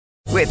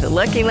With the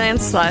Lucky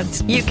Land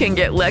Slots, you can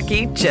get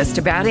lucky just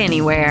about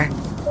anywhere.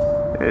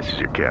 This is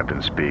your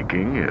captain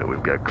speaking.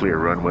 We've got clear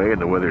runway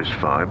and the weather's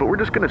fine, but we're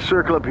just going to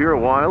circle up here a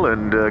while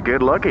and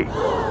get lucky.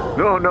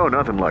 No,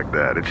 nothing like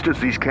that. It's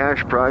just these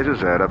cash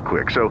prizes add up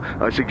quick. So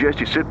I suggest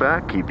you sit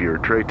back, keep your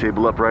tray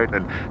table upright,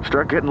 and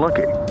start getting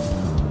lucky.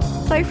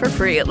 Play for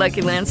free at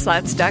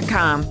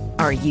LuckyLandSlots.com.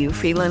 Are you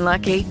feeling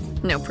lucky?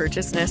 No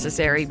purchase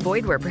necessary.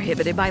 Void where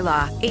prohibited by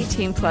law.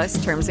 18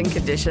 plus terms and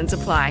conditions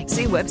apply.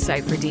 See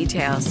website for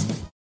details.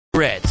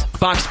 Reds,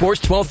 Fox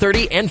Sports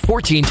 1230 and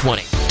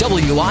 1420.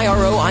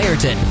 WIRO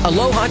Ironton,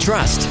 Aloha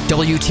Trust,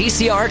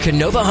 WTCR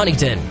Canova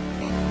Huntington.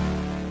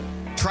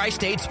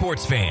 Tri-State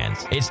sports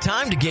fans, it's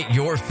time to get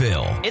your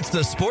fill. It's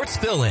the Sports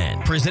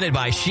Fill-In, presented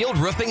by Shield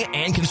Roofing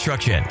and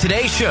Construction.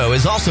 Today's show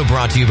is also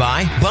brought to you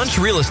by Bunch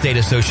Real Estate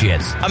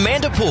Associates,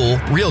 Amanda Poole,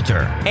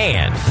 Realtor,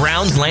 and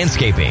Brown's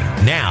Landscaping.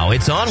 Now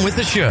it's on with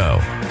the show.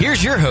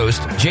 Here's your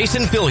host,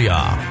 Jason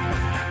Filyaw.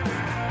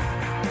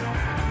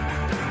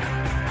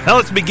 Well,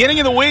 it's the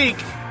beginning of the week,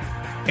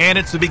 and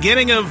it's the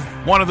beginning of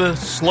one of the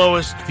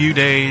slowest few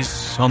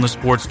days on the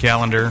sports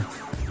calendar.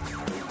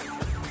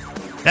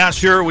 Now,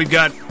 sure, we've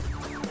got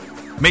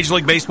Major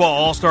League Baseball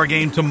All-Star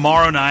Game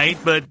tomorrow night,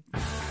 but,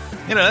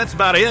 that's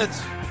about it.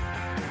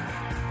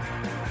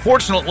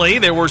 Fortunately,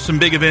 there were some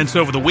big events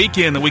over the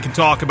weekend that we can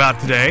talk about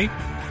today.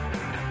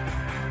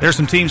 There's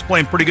some teams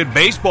playing pretty good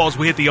baseball as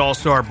we hit the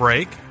All-Star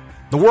break.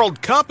 The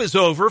World Cup is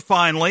over,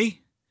 finally.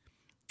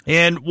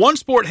 And one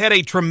sport had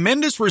a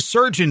tremendous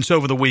resurgence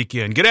over the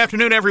weekend. Good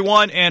afternoon,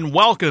 everyone, and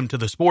welcome to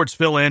the Sports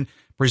Fill-In,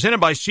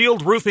 presented by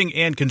Shield Roofing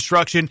and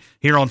Construction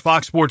here on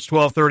Fox Sports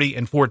 1230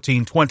 and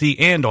 1420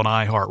 and on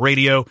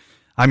iHeartRadio.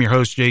 I'm your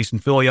host, Jason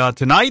Filyaw.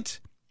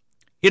 Tonight,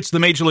 it's the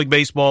Major League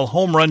Baseball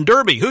Home Run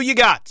Derby. Who you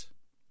got?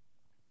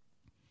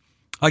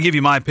 I'll give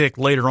you my pick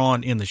later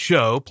on in the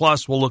show.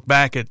 Plus, we'll look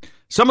back at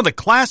some of the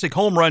classic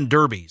home run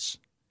derbies.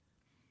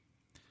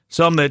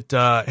 Some that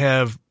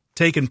have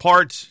taken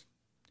part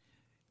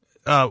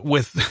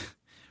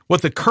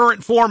with the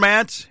current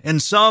format, and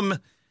some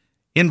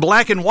in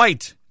black and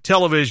white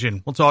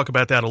television. We'll talk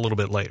about that a little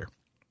bit later.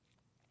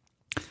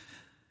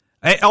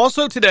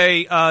 Also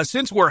today,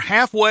 since we're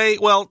halfway,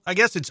 well, I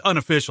guess it's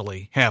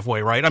unofficially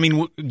halfway, right? I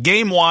mean,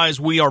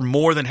 game-wise, we are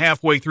more than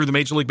halfway through the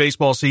Major League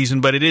Baseball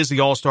season, but it is the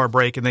All-Star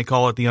break, and they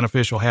call it the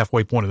unofficial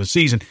halfway point of the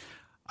season.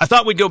 I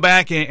thought we'd go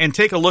back and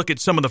take a look at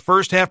some of the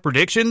first-half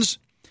predictions.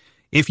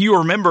 If you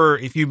remember,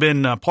 if you've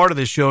been part of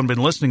this show and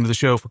been listening to the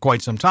show for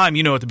quite some time,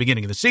 you know at the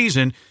beginning of the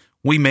season,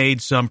 we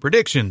made some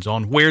predictions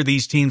on where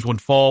these teams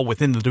would fall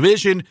within the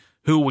division,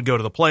 who would go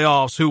to the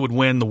playoffs, who would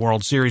win the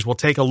World Series. We'll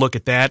take a look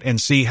at that and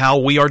see how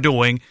we are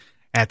doing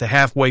at the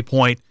halfway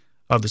point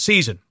of the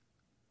season.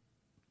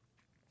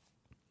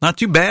 Not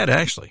too bad,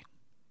 actually,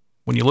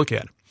 when you look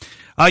at it.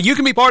 You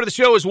can be part of the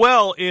show as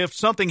well if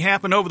something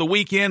happened over the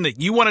weekend that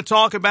you want to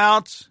talk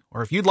about,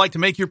 or if you'd like to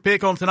make your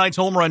pick on tonight's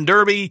Home Run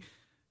Derby.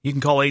 You can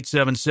call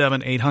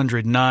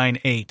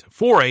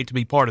 877-800-9848 to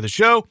be part of the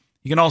show.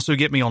 You can also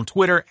get me on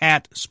Twitter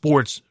at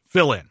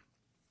SportsFillin.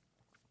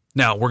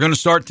 Now, we're going to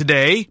start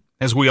today,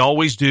 as we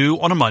always do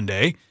on a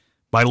Monday,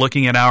 by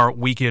looking at our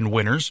weekend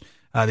winners.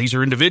 These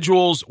are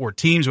individuals or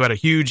teams who had a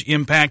huge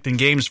impact in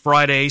games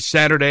Friday,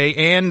 Saturday,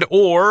 and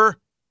or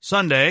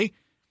Sunday.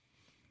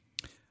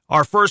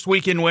 Our first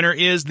weekend winner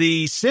is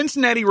the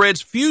Cincinnati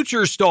Reds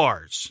Future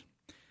Stars.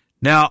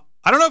 Now,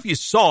 I don't know if you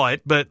saw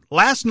it, but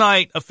last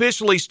night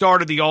officially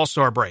started the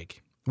All-Star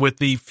break with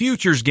the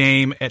Futures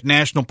game at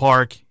National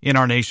Park in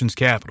our nation's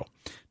capital.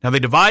 Now, they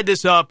divide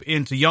this up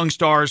into young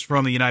stars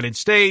from the United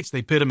States.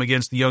 They pit them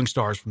against the young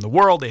stars from the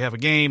world. They have a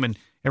game, and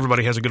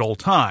everybody has a good old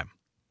time.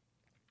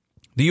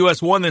 The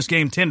U.S. won this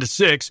game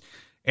 10-6,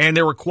 and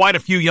there were quite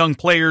a few young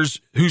players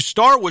whose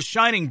star was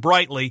shining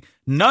brightly,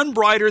 none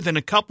brighter than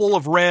a couple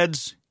of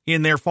Reds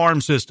in their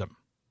farm system.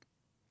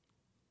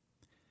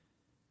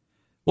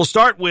 We'll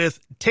start with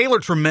Taylor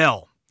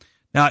Trammell.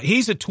 Now,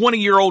 he's a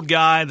 20-year-old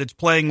guy that's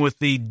playing with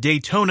the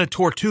Daytona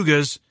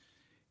Tortugas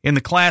in the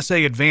Class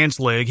A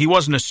Advanced League. He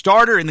wasn't a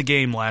starter in the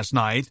game last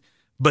night,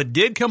 but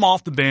did come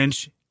off the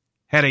bench,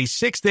 had a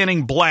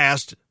sixth-inning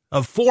blast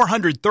of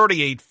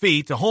 438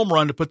 feet, a home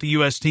run to put the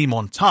U.S. team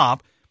on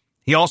top.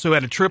 He also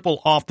had a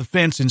triple off the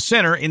fence in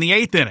center in the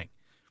eighth inning.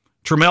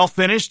 Trammell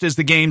finished as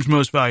the game's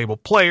most valuable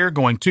player,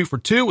 going 2 for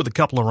 2 with a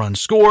couple of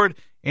runs scored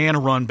and a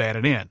run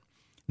batted in.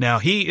 Now,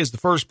 he is the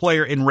first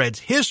player in Reds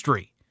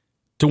history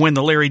to win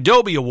the Larry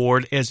Doby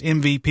Award as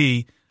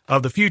MVP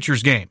of the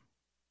Futures game.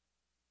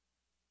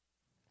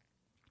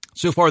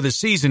 So far this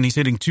season, he's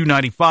hitting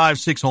 .295,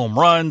 6 home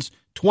runs,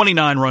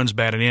 29 runs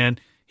batted in.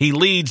 He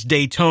leads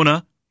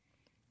Daytona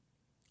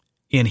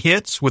in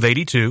hits with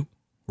 82,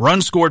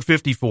 runs scored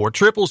 54,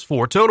 triples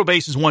 4, total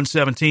bases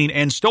 117,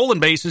 and stolen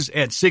bases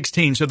at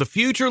 16. So the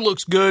future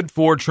looks good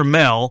for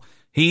Trammell.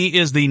 He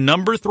is the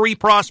number 3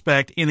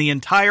 prospect in the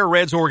entire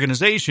Reds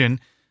organization,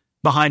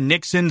 behind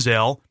Nick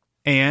Senzel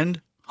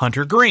and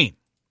Hunter Green.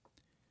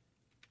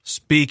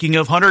 Speaking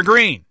of Hunter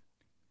Green,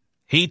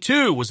 he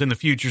too was in the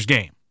Futures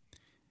game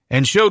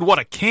and showed what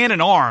a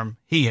cannon arm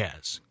he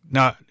has.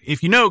 Now,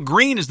 if you know,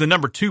 Green is the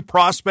number 2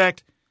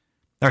 prospect.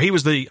 Or he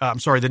was the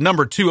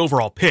number 2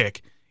 overall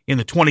pick in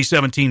the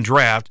 2017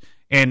 draft.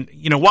 And,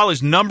 while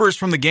his numbers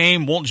from the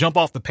game won't jump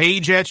off the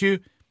page at you,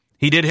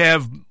 he did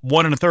have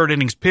 1 1/3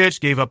 innings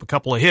pitched, gave up a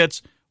couple of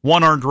hits,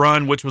 1 earned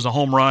run, which was a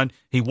home run.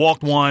 He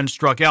walked 1,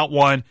 struck out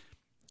 1.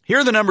 Here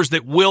are the numbers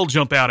that will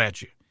jump out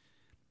at you.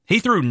 He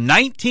threw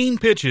 19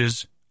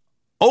 pitches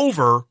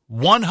over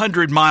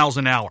 100 miles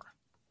an hour.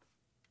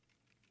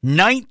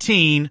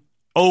 19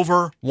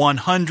 over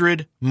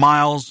 100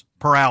 miles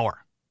per hour.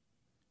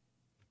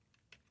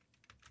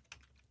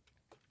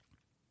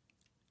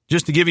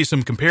 Just to give you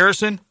some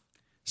comparison,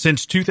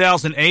 since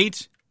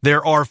 2008,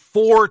 there are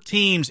 4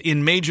 teams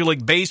in Major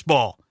League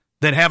Baseball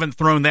that haven't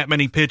thrown that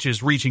many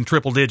pitches reaching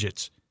triple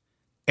digits.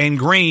 And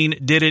Green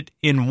did it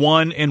in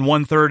 1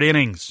 1/3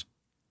 innings.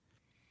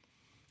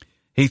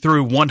 He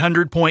threw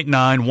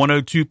 100.9,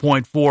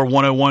 102.4,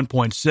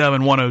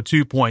 101.7,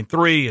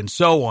 102.3, and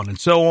so on and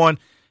so on.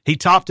 He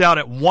topped out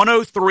at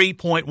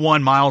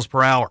 103.1 miles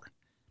per hour,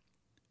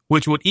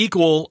 which would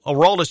equal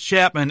Aroldis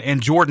Chapman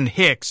and Jordan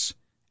Hicks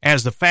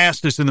as the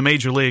fastest in the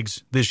major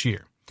leagues this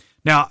year.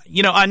 Now,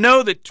 I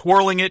know that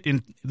twirling it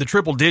in the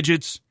triple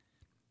digits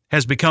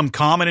has become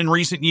common in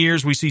recent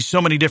years. We see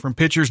so many different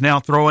pitchers now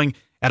throwing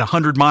at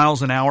 100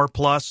 miles an hour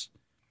plus.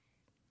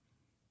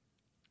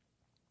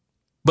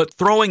 But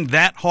throwing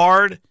that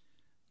hard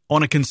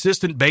on a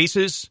consistent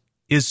basis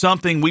is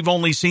something we've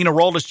only seen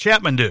Aroldis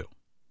Chapman do.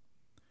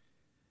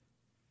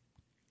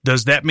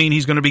 Does that mean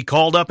he's going to be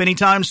called up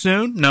anytime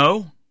soon?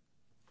 No.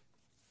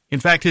 In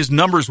fact, his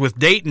numbers with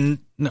Dayton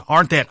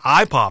aren't that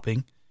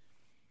eye-popping.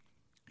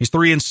 He's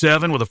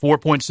 3-7 with a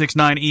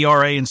 4.69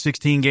 ERA in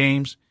 16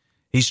 games.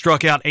 He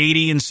struck out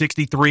 80 in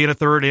 63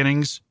 1/3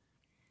 innings.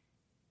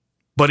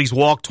 But he's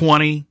walked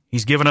 20.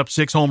 He's given up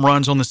 6 home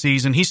runs on the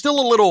season. He's still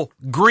a little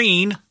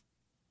green,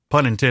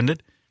 pun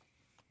intended.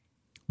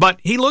 But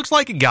he looks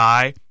like a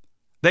guy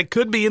that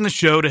could be in the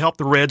show to help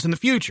the Reds in the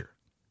future.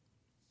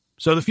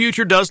 So the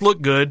future does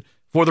look good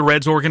for the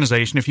Reds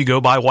organization if you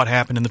go by what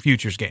happened in the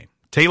futures game.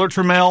 Taylor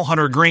Trammell,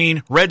 Hunter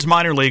Green, Reds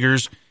minor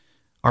leaguers,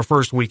 our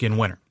first weekend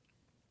winner.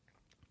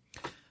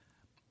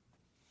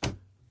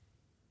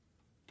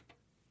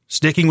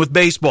 Sticking with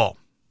baseball,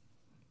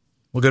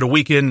 we'll go to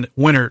weekend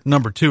winner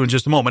number 2 in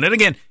just a moment. And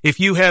again,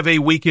 if you have a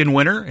weekend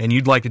winner and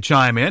you'd like to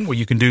chime in, well,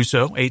 you can do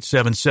so,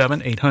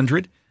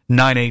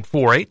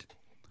 877-800-9848.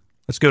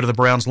 Let's go to the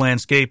Browns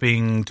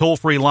Landscaping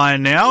toll-free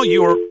line now.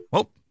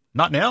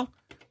 Not now.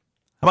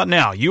 How about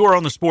now? You are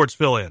on the Sports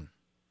Fill-In.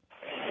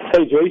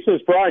 Hey, Jason,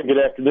 it's Brian. Good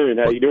afternoon.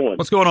 How you doing?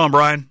 What's going on,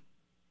 Brian?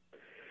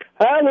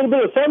 A little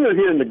bit of thunder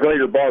here in the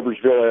greater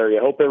Barboursville area.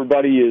 I hope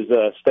everybody is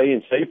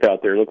staying safe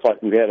out there. Looks like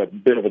we've had a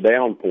bit of a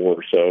downpour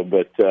or so,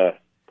 but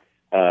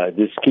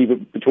just keep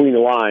it between the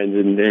lines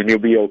and you'll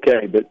be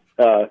okay. But,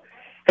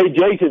 hey,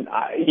 Jason,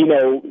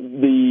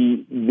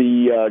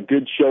 the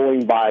good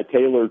showing by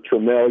Taylor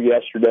Trammell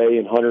yesterday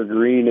and Hunter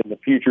Green in the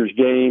futures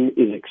game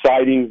is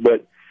exciting,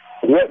 but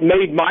what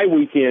made my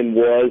weekend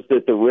was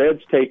that the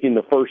Reds taking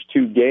the first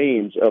 2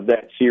 games of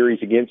that series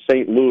against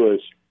St.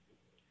 Louis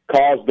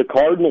caused the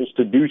Cardinals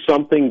to do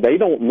something they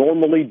don't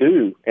normally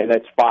do, and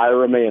that's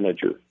fire a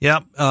manager.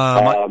 Yep,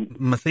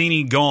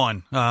 Matheny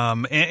gone.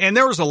 And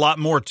there was a lot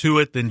more to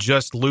it than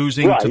just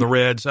losing to the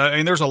Reds. I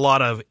mean, there's a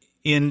lot of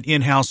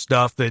in-house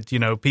stuff that,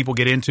 people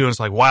get into, and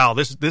it's like, wow,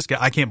 this guy,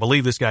 I can't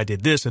believe this guy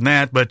did this and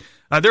that, but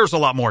there's a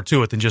lot more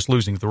to it than just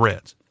losing to the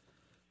Reds.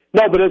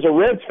 No, but as a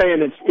Reds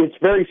fan, it's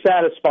very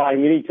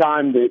satisfying any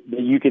time that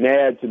you can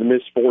add to the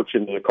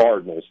misfortune of the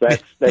Cardinals.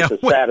 That's a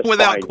satisfying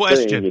without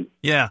question. thing.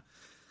 Yeah.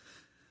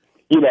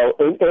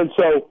 And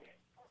so,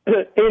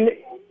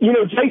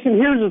 Jason,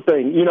 here's the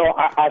thing.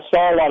 I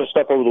saw a lot of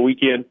stuff over the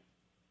weekend.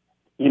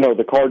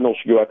 The Cardinals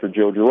should go after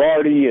Joe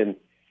Girardi, and,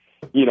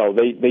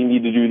 they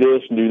need to do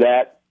this and do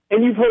that.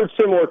 And you've heard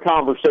similar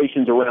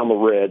conversations around the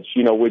Reds,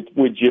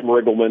 with Jim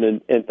Riggleman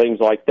and things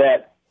like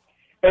that.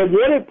 And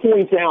what it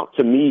points out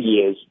to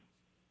me is,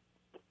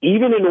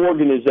 even an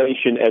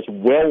organization as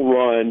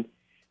well-run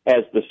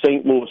as the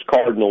St. Louis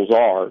Cardinals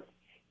are,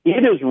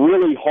 it is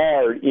really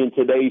hard in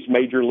today's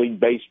Major League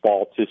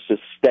Baseball to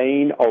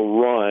sustain a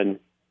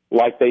run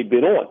like they've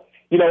been on.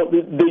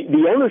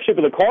 The ownership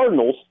of the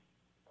Cardinals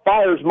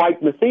fires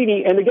Mike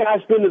Matheny, and the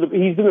guy's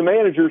he's been the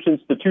manager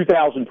since the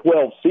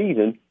 2012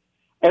 season,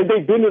 and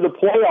they've been to the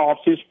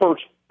playoffs his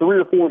first 3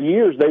 or 4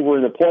 years. They were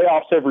in the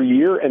playoffs every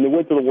year, and they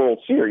went to the World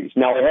Series.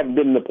 Now, they haven't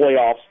been in the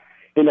playoffs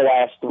in the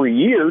last 3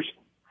 years,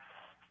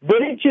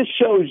 but it just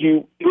shows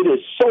you it is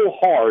so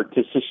hard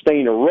to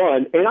sustain a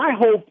run. And I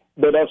hope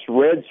that us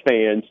Reds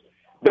fans,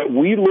 that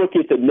we look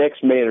at the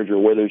next manager,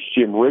 whether it's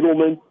Jim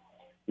Riggleman,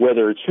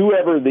 whether it's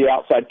whoever the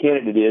outside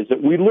candidate is,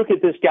 that we look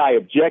at this guy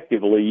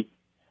objectively,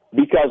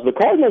 because the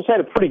Cardinals had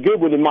a pretty good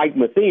one in Mike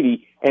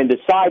Matheny and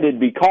decided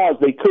because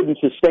they couldn't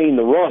sustain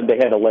the run, they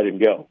had to let him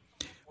go.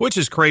 Which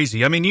is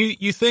crazy. I mean,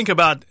 you think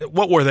about,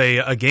 what were they,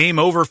 a game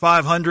over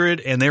 500,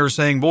 and they were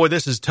saying, boy,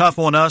 this is tough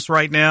on us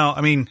right now.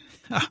 I mean,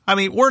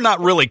 we're not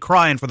really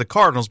crying for the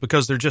Cardinals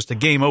because they're just a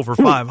game over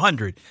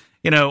 500.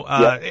 And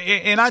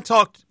I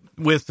talked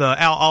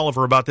Al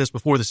Oliver about this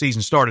before the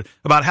season started,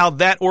 about how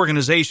that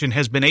organization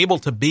has been able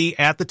to be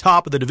at the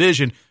top of the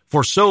division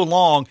for so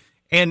long.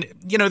 And,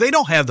 they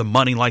don't have the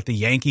money like the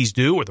Yankees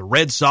do or the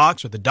Red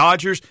Sox or the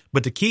Dodgers,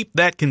 but to keep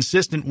that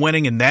consistent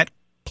winning and that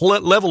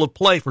level of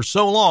play for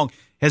so long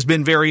has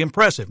been very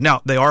impressive.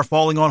 Now, they are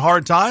falling on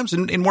hard times,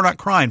 and we're not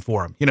crying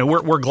for them.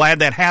 We're glad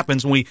that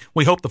happens, and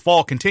we hope the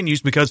fall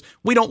continues because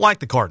we don't like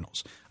the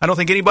Cardinals. I don't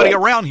think anybody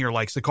around here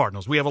likes the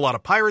Cardinals. We have a lot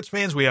of Pirates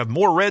fans. We have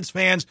more Reds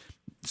fans,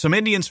 some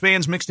Indians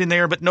fans mixed in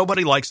there, but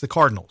nobody likes the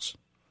Cardinals.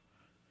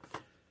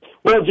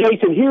 Well,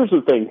 Jason, here's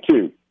the thing,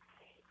 too.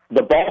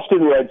 The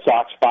Boston Red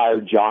Sox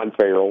fired John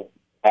Farrell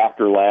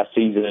after last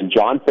season, and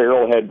John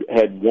Farrell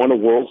had won a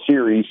World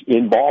Series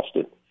in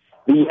Boston.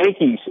 The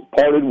Yankees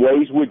parted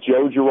ways with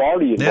Joe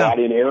Girardi and brought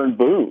in Aaron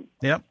Boone.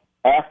 Yep.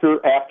 After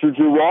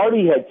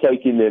Girardi had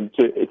taken them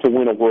to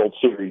win a World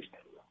Series.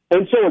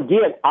 And so,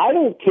 again, I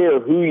don't care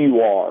who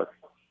you are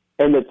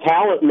and the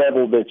talent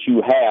level that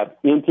you have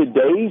in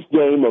today's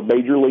game of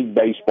Major League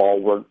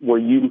Baseball where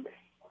you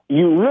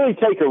really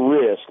take a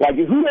risk. Like,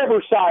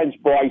 whoever signs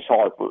Bryce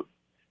Harper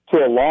to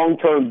a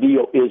long-term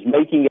deal is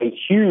making a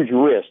huge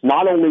risk,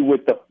 not only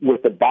with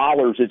the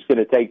dollars it's going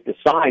to take to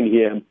sign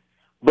him,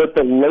 but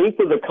the length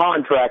of the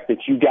contract that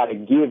you got to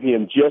give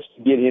him just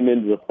to get him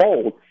into the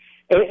fold.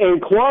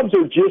 And clubs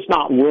are just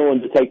not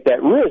willing to take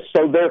that risk,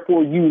 so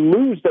therefore you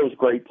lose those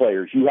great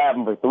players. You have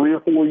them for 3 or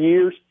 4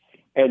 years,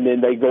 and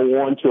then they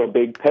go on to a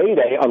big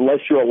payday unless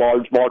you're a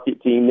large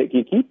market team that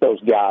can keep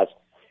those guys.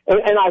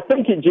 And I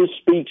think it just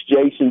speaks,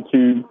 Jason,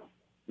 to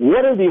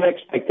what are the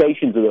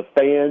expectations of the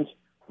fans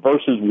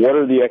versus what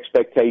are the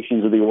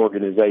expectations of the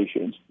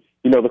organizations.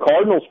 The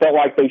Cardinals felt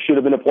like they should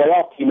have been a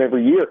playoff team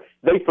every year.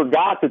 They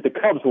forgot that the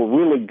Cubs were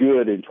really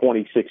good in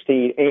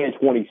 2016 and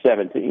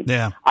 2017.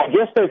 Yeah. I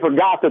guess they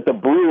forgot that the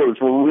Brewers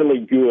were really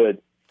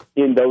good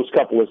in those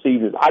couple of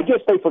seasons. I guess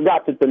they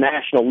forgot that the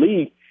National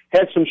League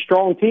had some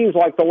strong teams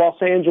like the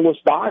Los Angeles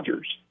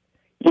Dodgers.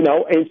 And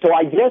so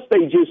I guess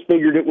they just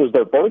figured it was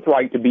their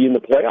birthright to be in the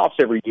playoffs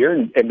every year,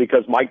 and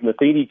because Mike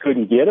Matheny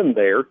couldn't get them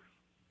there,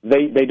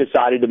 they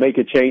decided to make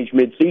a change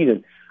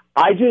midseason.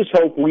 I just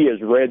hope we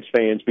as Reds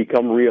fans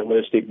become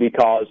realistic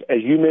because, as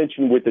you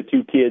mentioned with the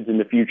two kids in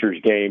the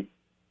futures game,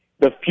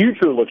 the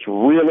future looks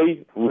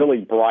really,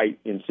 really bright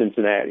in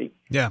Cincinnati.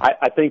 Yeah.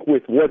 I think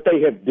with what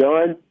they have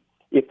done,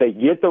 if they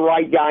get the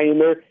right guy in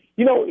there,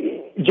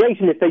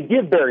 Jason, if they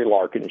give Barry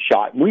Larkin a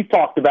shot, we've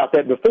talked about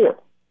that before.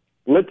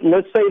 Let's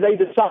say they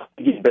decide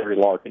to give Barry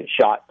Larkin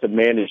a shot to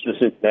manage the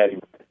Cincinnati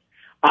Reds.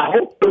 I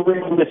hope the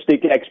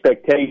realistic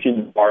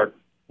expectations are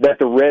that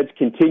the Reds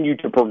continue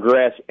to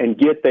progress and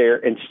get there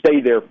and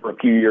stay there for a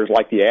few years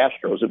like the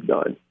Astros have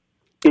done,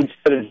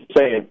 instead of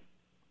saying,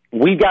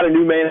 we got a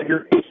new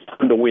manager, it's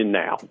time to win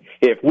now.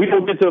 If we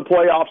don't get to the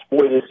playoffs,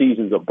 boy, this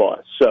season's a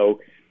bust. So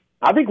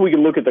I think we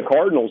can look at the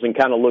Cardinals and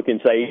kind of look and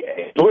say,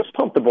 hey, let's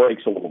pump the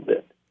brakes a little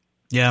bit.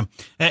 Yeah,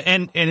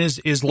 and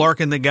is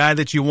Larkin the guy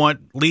that you want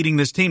leading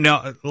this team?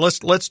 Now,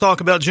 let's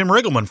talk about Jim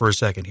Riggleman for a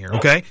second here,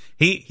 okay?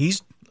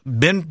 He's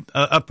been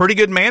a pretty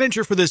good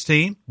manager for this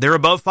team. They're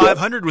above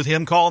 500 with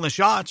him calling the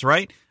shots,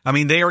 right? I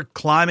mean, they are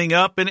climbing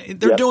up, and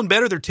they're doing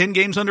better. They're 10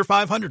 games under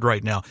 500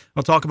 right now.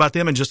 I'll talk about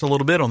them in just a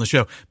little bit on the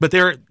show. But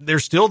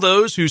there's still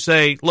those who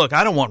say, look,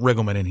 I don't want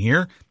Riggleman in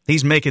here.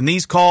 He's making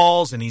these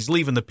calls, and he's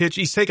leaving the pitch.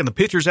 He's taking the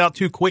pitchers out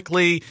too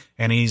quickly,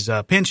 and he's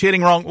pinch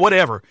hitting wrong,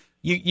 whatever.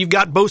 You've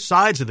got both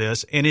sides of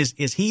this, and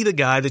is he the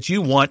guy that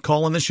you want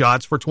calling the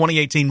shots for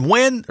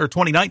 2019 or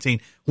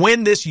 2019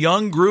 when this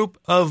young group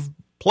of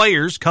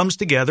players comes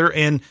together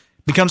and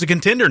becomes a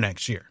contender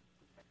next year?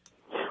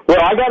 Well,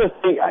 I got to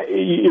think,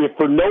 if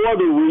for no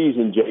other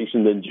reason,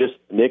 Jason, than just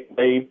the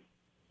nickname,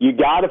 you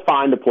got to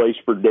find a place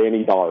for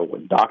Danny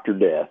Darwin, Dr.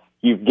 Death.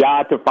 You've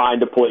got to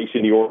find a place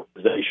in the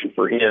organization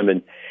for him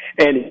and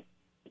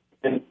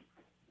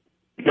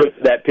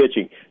that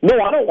pitching. No,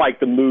 I don't like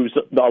the moves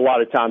a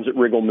lot of times that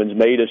Riggleman's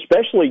made,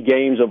 especially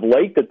games of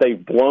late that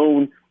they've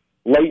blown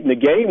late in the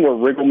game where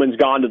Riggleman's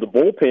gone to the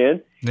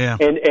bullpen. Yeah.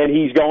 And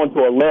he's gone to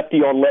a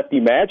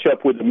lefty-on-lefty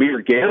matchup with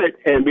Amir Garrett,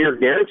 and Amir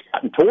Garrett's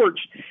gotten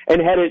torched. And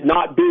had it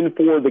not been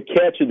for the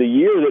catch of the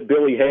year that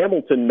Billy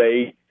Hamilton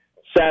made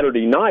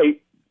Saturday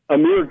night,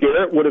 Amir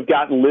Garrett would have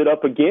gotten lit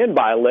up again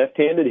by a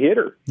left-handed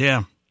hitter.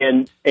 Yeah.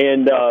 And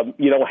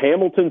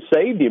Hamilton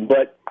saved him.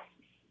 But,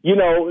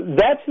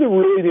 that's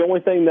really the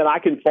only thing that I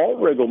can fault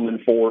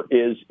Riggleman for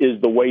is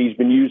the way he's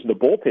been using the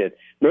bullpen.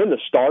 Man, the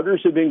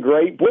starters have been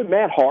great. Boy,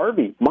 Matt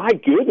Harvey, my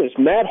goodness,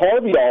 Matt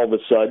Harvey all of a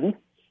sudden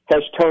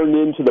has turned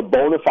into the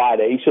bona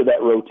fide ace of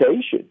that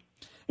rotation,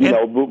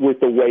 with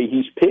the way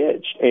he's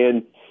pitched.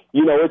 And,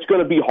 it's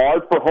going to be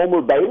hard for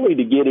Homer Bailey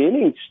to get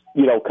innings,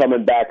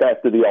 coming back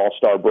after the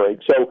All-Star break.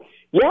 So,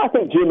 I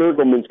think Jim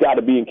Riggleman's got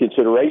to be in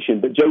consideration.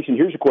 But, Jason,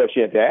 here's a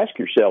question you have to ask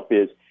yourself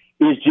is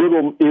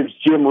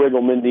Jim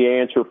Riggleman the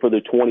answer for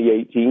the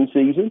 2018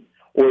 season,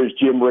 or is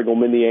Jim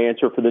Riggleman the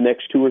answer for the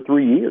next 2 or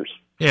 3 years?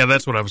 Yeah,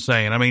 that's what I was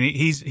saying. I mean,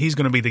 he's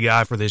going to be the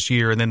guy for this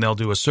year, and then they'll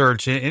do a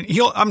search, and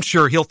I'm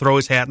sure he'll throw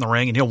his hat in the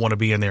ring, and he'll want to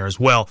be in there as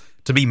well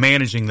to be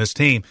managing this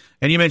team.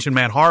 And you mentioned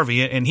Matt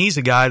Harvey, and he's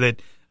a guy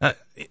that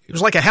it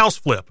was like a house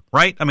flip,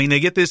 right? I mean, they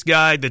get this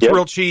guy that's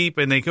real cheap,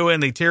 and they go in,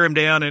 they tear him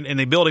down, and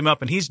they build him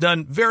up, and he's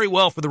done very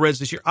well for the Reds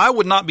this year. I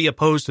would not be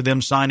opposed to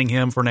them signing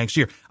him for next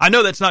year. I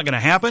know that's not going to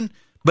happen,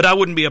 but I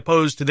wouldn't be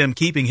opposed to them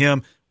keeping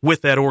him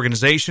with that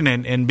organization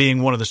and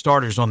being one of the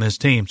starters on this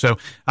team. So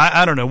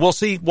I don't know. We'll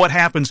see what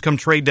happens come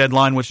trade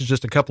deadline, which is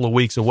just a couple of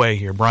weeks away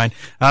here, Brian.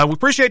 We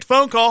appreciate the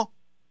phone call.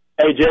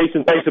 Hey,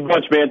 Jason, thanks a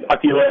bunch, man.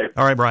 Talk to you later.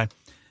 All right, Brian.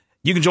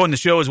 You can join the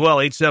show as well,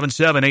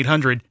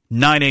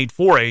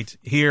 877-800-9848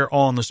 here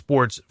on the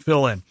Sports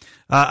Fill-In.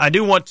 I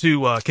do want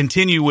to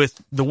continue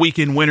with the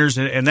weekend winners,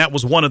 and that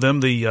was one of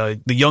them, the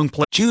young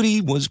player.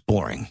 Judy was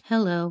boring.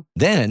 Hello.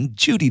 Then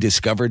Judy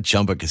discovered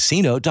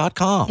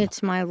ChumbaCasino.com.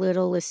 It's my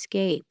little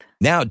escape.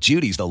 Now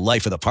Judy's the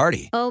life of the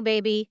party. Oh,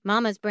 baby,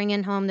 mama's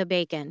bringing home the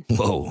bacon.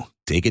 Whoa,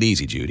 take it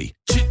easy, Judy.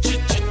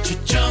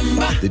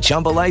 The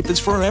Chumba life is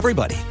for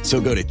everybody. So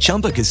go to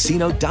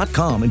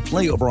ChumbaCasino.com and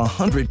play over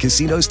 100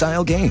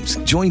 casino-style games.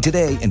 Join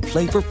today and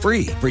play for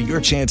free for your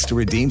chance to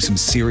redeem some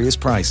serious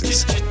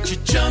prizes.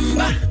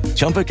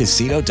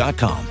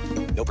 ChumbaCasino.com.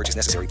 No purchase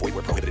necessary. Void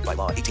where prohibited by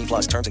law.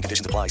 18+ terms and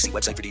conditions apply. See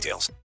website for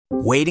details.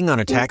 Waiting on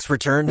a tax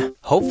return?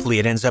 Hopefully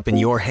it ends up in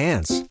your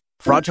hands.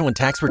 Fraudulent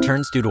tax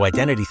returns due to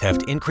identity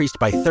theft increased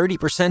by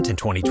 30% in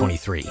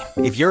 2023.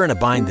 If you're in a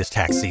bind this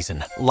tax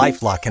season,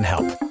 LifeLock can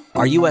help.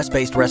 Our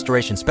U.S.-based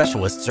restoration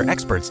specialists are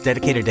experts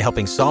dedicated to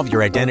helping solve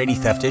your identity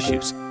theft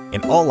issues.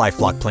 And all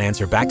LifeLock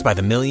plans are backed by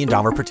the $1 Million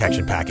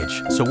Protection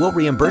Package. So we'll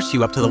reimburse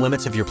you up to the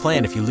limits of your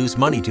plan if you lose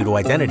money due to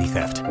identity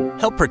theft.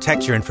 Help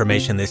protect your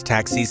information this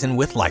tax season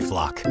with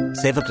LifeLock.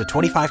 Save up to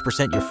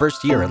 25% your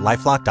first year at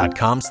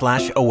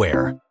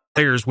LifeLock.com/aware.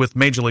 Players with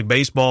Major League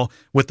Baseball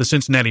with the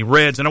Cincinnati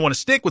Reds, and I want to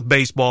stick with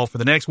baseball for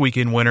the next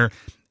weekend winner.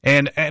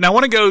 And I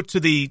want to go to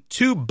the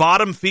two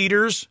bottom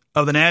feeders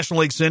of the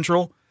National League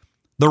Central.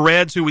 The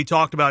Reds, who we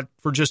talked about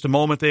for just a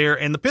moment there,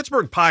 and the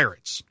Pittsburgh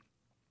Pirates.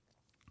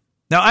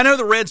 Now, I know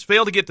the Reds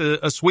failed to get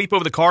a sweep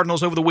over the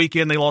Cardinals over the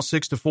weekend. They lost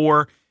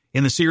 6-4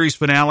 in the series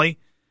finale.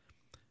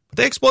 But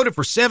they exploded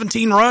for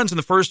 17 runs in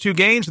the first two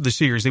games of the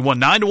series. They won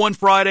 9-1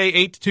 Friday,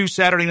 8-2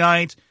 Saturday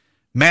night.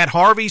 Matt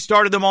Harvey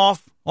started them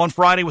off on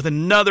Friday with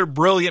another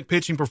brilliant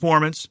pitching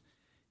performance.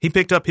 He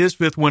picked up his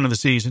fifth win of the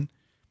season.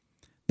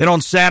 Then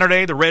on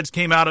Saturday, the Reds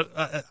came out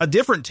a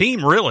different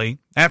team, really.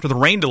 After the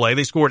rain delay,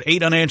 they scored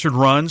 8 unanswered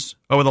runs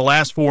over the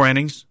last 4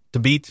 innings to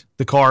beat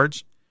the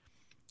Cards.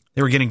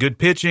 They were getting good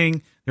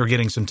pitching. They were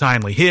getting some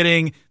timely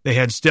hitting. They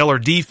had stellar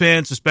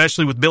defense,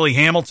 especially with Billy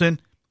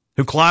Hamilton,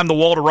 who climbed the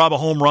wall to rob a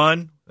home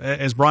run.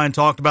 As Brian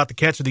talked about, the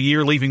catch of the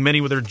year, leaving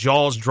many with their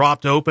jaws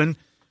dropped open.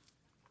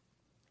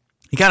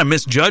 He kind of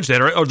misjudged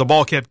that, or the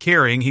ball kept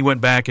carrying. He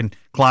went back and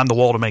climbed the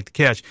wall to make the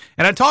catch.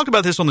 And I talked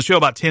about this on the show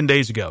about 10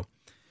 days ago.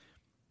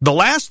 The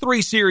last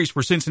 3 series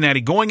for Cincinnati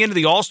going into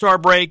the All-Star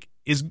break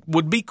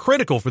would be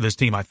critical for this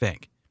team, I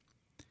think.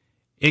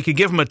 It could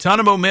give them a ton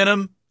of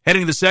momentum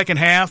heading to the second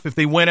half if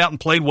they went out and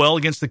played well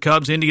against the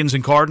Cubs, Indians,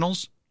 and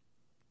Cardinals.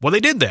 Well,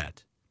 they did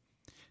that.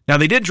 Now,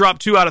 they did drop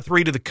 2 out of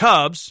 3 to the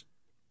Cubs,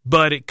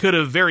 but it could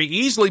have very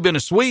easily been a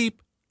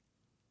sweep.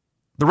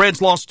 The Reds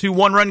lost 2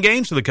 one-run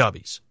games to the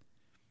Cubbies.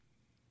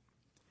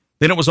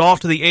 Then it was off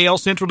to the AL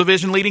Central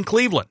Division leading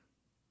Cleveland.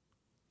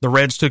 The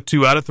Reds took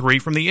 2 out of 3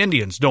 from the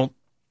Indians. Don't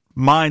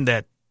mind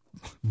that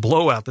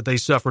blowout that they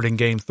suffered in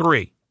Game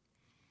 3.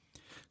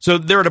 So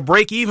they're at a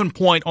break-even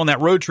point on that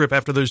road trip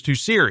after those 2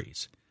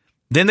 series.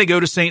 Then they go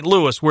to St.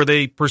 Louis, where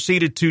they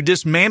proceeded to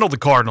dismantle the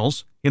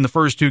Cardinals in the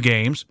first 2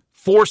 games,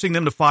 forcing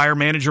them to fire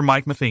manager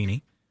Mike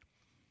Matheny.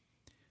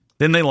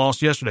 Then they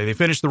lost yesterday. They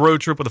finished the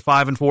road trip with a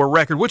 5-4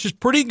 record, which is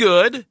pretty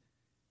good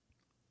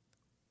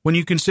when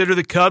you consider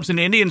the Cubs and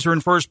Indians are in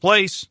first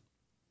place,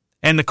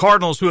 and the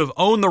Cardinals, who have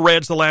owned the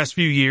Reds the last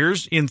few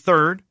years, in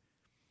third.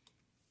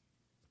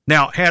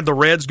 Now, had the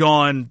Reds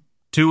gone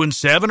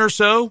 2-7 or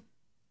so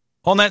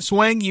on that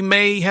swing, you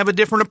may have a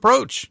different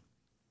approach,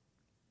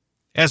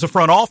 as a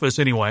front office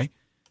anyway,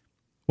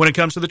 when it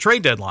comes to the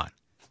trade deadline.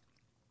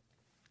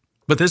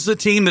 But this is a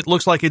team that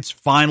looks like it's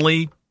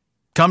finally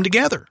come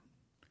together.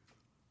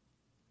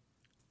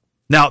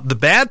 Now, the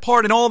bad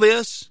part in all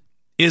this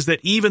is that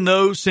even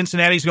though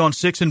Cincinnati's gone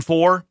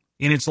 6-4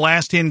 in its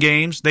last 10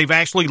 games, they've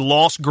actually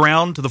lost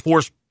ground to the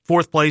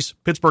fourth place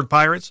Pittsburgh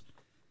Pirates.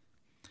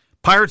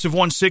 Pirates have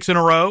won 6 in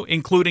a row,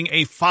 including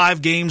a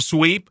 5-game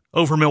sweep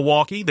over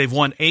Milwaukee. They've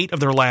won 8 of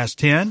their last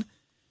 10.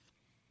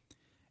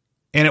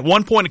 And at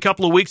one point a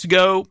couple of weeks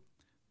ago,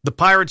 the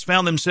Pirates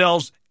found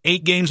themselves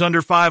 8 games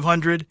under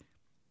 500.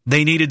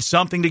 They needed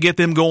something to get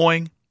them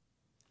going,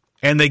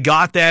 and they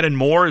got that and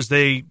more as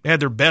they had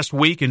their best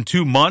week in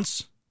 2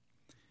 months.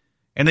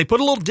 And they put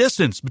a little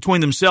distance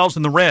between themselves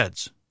and the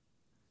Reds.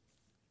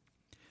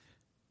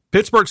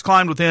 Pittsburgh's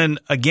climbed within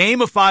a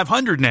game of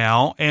 500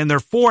 now, and they're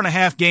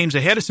 4.5 games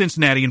ahead of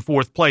Cincinnati in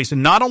fourth place.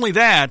 And not only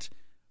that,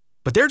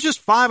 but they're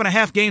just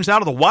 5.5 games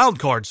out of the wild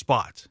card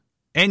spot.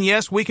 And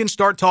yes, we can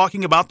start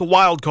talking about the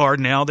wild card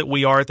now that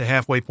we are at the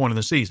halfway point of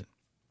the season.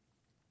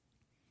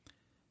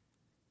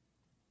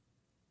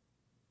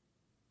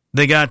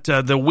 They got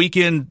the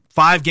weekend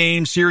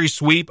 5-game series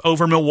sweep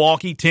over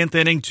Milwaukee, 10th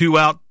inning,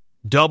 2-out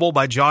double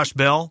by Josh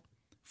Bell.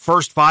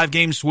 first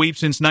 5-game sweep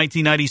since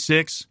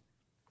 1996.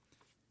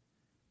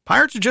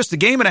 Pirates are just a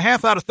game and a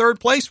half out of third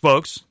place,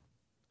 folks.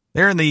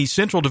 They're in the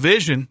Central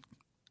Division.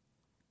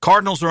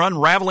 Cardinals are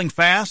unraveling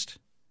fast.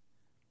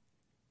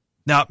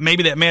 Now,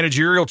 maybe that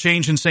managerial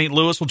change in St.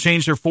 Louis will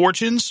change their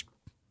fortunes,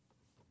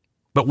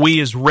 but we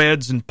as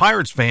Reds and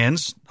Pirates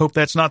fans hope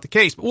that's not the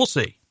case, but we'll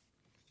see.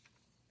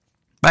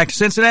 Back to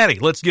Cincinnati.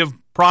 Let's give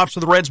props to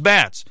the Reds'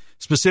 bats,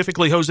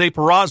 specifically Jose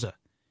Peraza.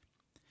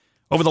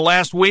 Over the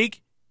last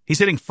week, he's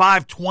hitting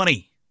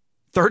 .520,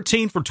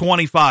 13 for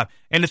 25.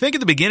 And to think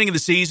at the beginning of the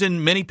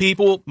season, many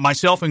people,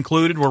 myself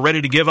included, were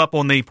ready to give up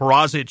on the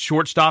Peraza at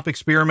shortstop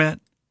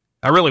experiment.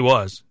 I really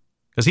was,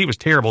 because he was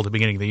terrible at the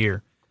beginning of the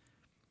year.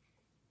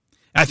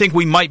 I think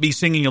we might be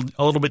singing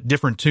a little bit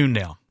different tune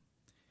now.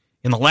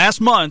 In the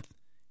last month,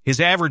 his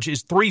average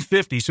is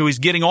 .350, so he's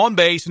getting on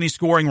base and he's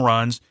scoring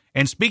runs.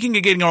 And speaking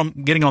of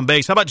getting on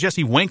base, how about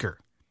Jesse Winker?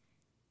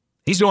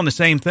 He's doing the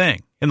same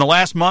thing. In the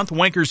last month,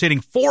 Winker's hitting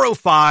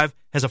 .405,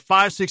 has a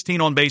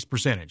 .516 on-base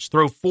percentage.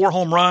 Throw 4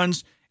 home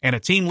runs and a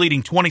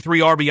team-leading 23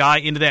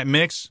 RBI into that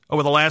mix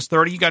over the last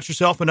 30. You got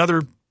yourself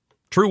another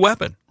true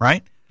weapon,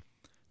 right?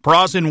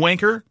 Peraza and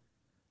Winker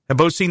have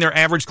both seen their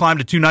average climb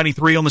to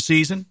 .293 on the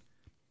season.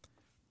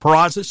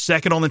 Peraza,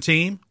 second on the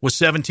team, with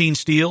 17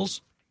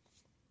 steals.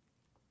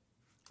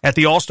 At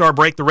the All-Star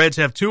break, the Reds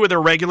have 2 of their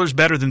regulars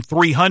better than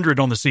 .300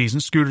 on the season,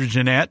 Scooter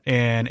Gennett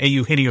and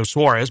Eugenio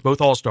Suarez,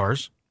 both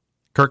All-Stars.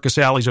 Kirk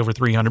Casale's over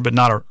 .300, but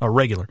not a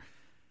regular.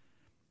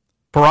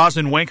 Peraza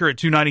and Winker at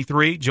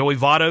 .293. Joey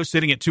Votto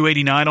sitting at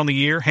 .289 on the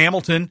year.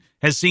 Hamilton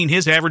has seen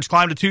his average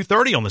climb to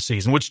 .230 on the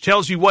season, which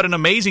tells you what an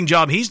amazing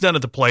job he's done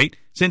at the plate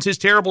since his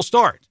terrible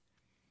start.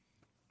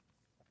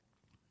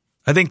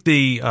 I think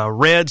the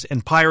Reds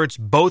and Pirates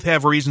both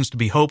have reasons to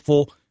be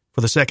hopeful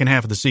for the second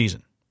half of the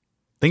season.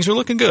 Things are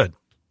looking good.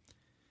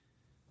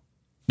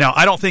 Now,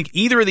 I don't think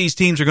either of these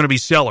teams are going to be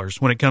sellers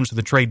when it comes to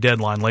the trade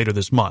deadline later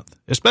this month,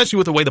 especially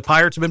with the way the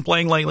Pirates have been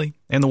playing lately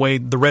and the way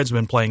the Reds have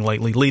been playing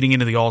lately leading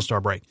into the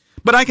All-Star break.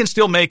 But I can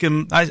still make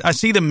them. I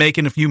see them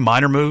making a few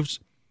minor moves.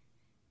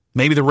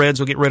 Maybe the Reds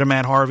will get rid of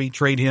Matt Harvey,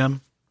 trade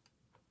him.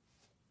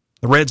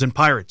 The Reds and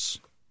Pirates.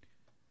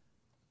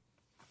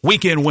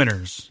 Weekend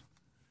winners,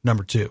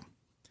 number 2.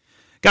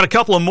 Got a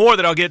couple of more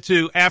that I'll get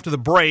to after the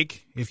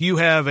break. If you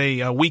have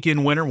a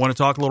weekend winner, want to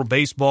talk a little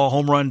baseball,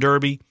 home run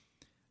derby,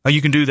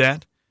 you can do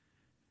that.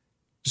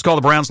 Just call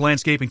the Browns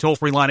Landscaping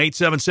toll-free line,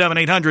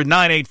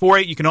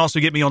 877-800-9848. You can also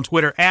get me on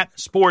Twitter at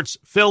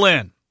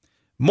SportsPhilIn.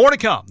 More to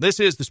come. This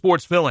is the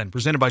Sports Fill-In,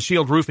 presented by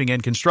Shield Roofing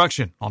and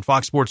Construction on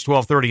Fox Sports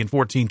 1230 and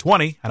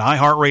 1420 and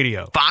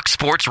iHeartRadio. Fox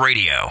Sports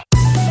Radio.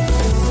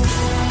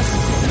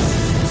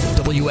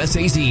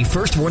 WSAZ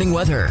First Warning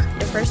Weather.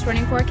 The first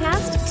warning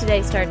forecast.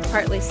 Today starts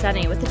partly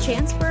sunny with a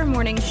chance for a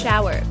morning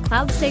shower.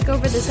 Clouds take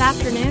over this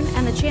afternoon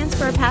and the chance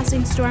for a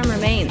passing storm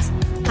remains.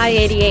 High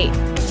 88.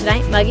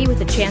 Tonight, muggy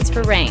with a chance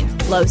for rain.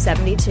 Low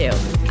 72.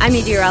 I'm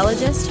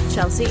meteorologist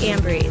Chelsea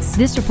Ambrose.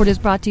 This report is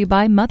brought to you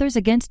by Mothers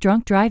Against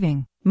Drunk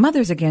Driving.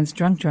 Mothers Against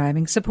Drunk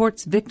Driving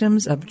supports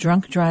victims of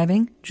drunk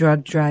driving,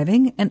 drug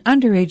driving, and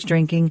underage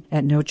drinking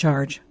at no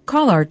charge.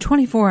 Call our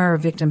 24-hour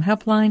victim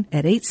helpline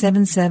at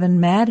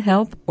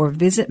 877-MAD-HELP or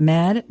visit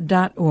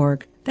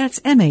mad.org. That's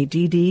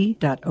MADD.org.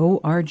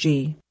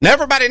 Now,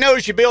 everybody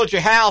knows you build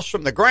your house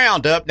from the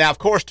ground up. Now, of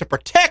course, to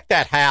protect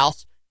that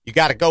house, you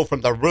got to go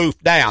from the roof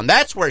down.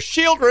 That's where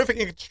Shield Roofing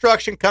and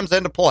Construction comes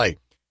into play.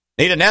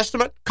 Need an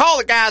estimate? Call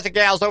the guys and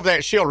gals over there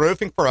at Shield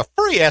Roofing for a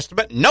free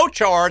estimate, no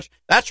charge.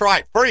 That's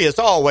right, free is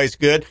always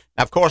good.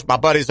 Now, of course, my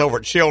buddies over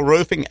at Shield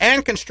Roofing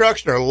and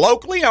Construction are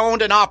locally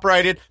owned and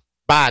operated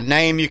by a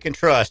name you can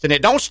trust. And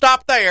it don't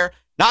stop there.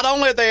 Not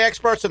only are they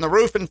experts in the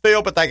roofing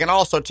field, but they can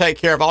also take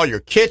care of all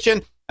your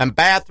kitchen and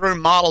bathroom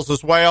models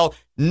as well.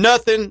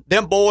 Nothing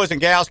them boys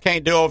and gals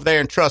can't do over there,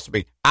 and trust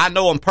me, I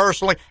know them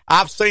personally.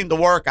 I've seen the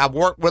work. I've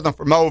worked with them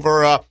from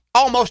over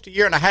almost a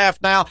year and a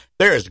half now.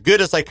 They're as good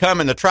as they come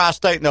in the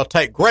tri-state, and they'll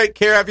take great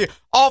care of you.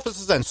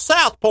 Offices in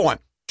South Point,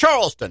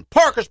 Charleston,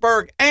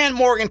 Parkersburg, and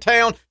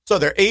Morgantown, so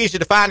they're easy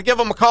to find. Give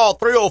them a call,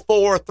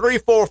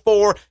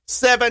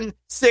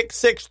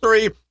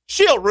 304-344-7663.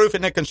 Shield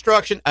Roofing and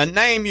Construction, a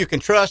name you can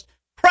trust.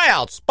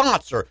 Proud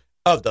sponsor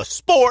of the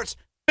Sports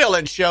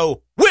Fill-In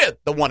Show with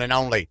the one and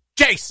only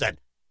Jason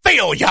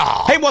Phil,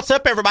 y'all. Hey, what's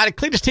up, everybody?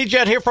 Cletus T.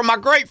 Judd here from my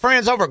great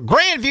friends over at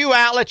Grandview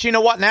Outlets. You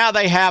know what? Now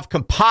they have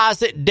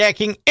composite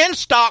decking in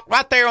stock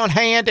right there on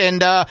hand.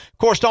 And, of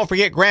course, don't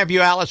forget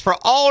Grandview Outlets for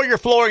all your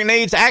flooring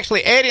needs.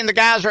 Actually, Eddie and the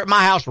guys are at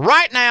my house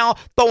right now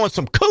throwing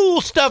some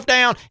cool stuff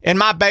down in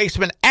my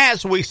basement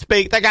as we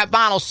speak. They got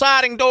vinyl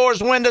siding,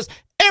 doors, windows,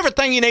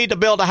 everything you need to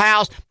build a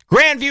house.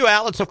 Grandview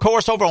Outlets, of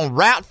course, over on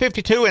Route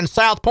 52 in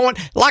South Point.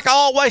 Like I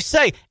always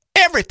say,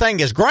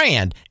 everything is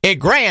grand at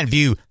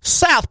Grandview,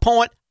 South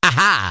Point.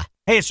 Aha!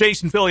 Hey, it's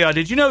Jason Philliott.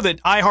 Did you know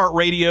that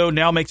iHeartRadio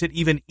now makes it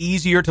even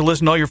easier to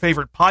listen to all your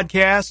favorite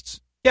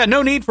podcasts? Yeah,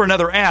 no need for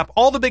another app.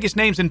 All the biggest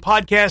names in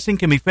podcasting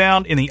can be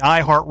found in the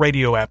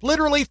iHeartRadio app.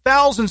 Literally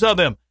thousands of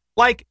them,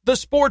 like the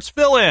Sports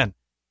Fill-In.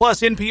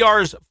 Plus,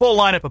 NPR's full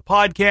lineup of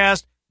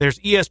podcasts, There's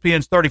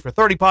ESPN's 30 for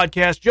 30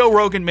 podcast, Joe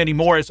Rogan, many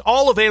more. It's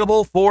all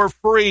available for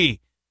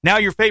free. Now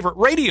your favorite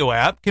radio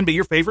app can be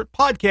your favorite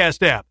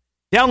podcast app.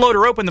 Download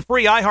or open the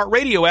free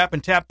iHeartRadio app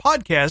and tap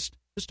podcast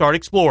to start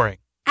exploring.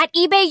 At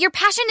eBay, your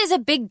passion is a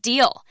big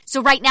deal.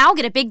 So right now,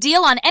 get a big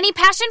deal on any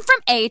passion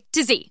from A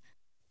to Z.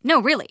 No,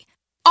 really.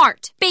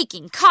 Art,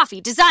 baking, coffee,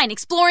 design,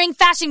 exploring,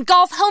 fashion,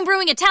 golf,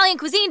 homebrewing, Italian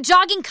cuisine,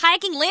 jogging,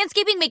 kayaking,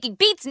 landscaping, making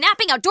beats,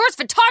 napping, outdoors,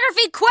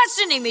 photography,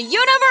 questioning the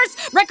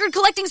universe, record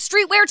collecting,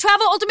 streetwear,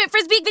 travel, ultimate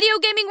frisbee, video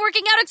gaming,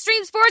 working out,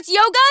 extreme sports,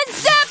 yoga, and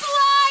ziplining!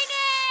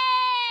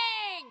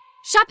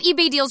 Shop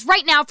eBay deals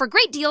right now for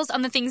great deals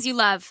on the things you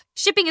love.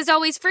 Shipping is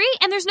always free,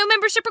 and there's no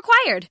membership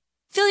required.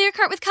 Fill your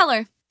cart with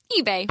color.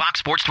 eBay. Fox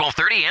Sports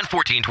 1230 and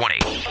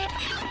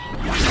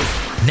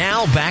 1420.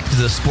 Now back to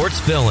the Sports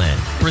Fill-In,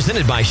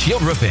 presented by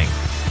Shield Roofing.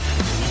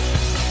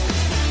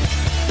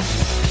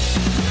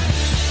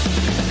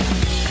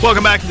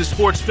 Welcome back to the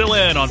Sports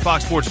Fill-In on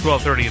Fox Sports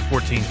 1230 and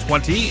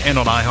 1420 and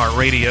on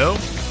iHeartRadio.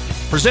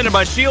 Presented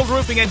by Shield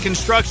Roofing and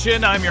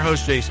Construction. I'm your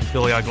host, Jason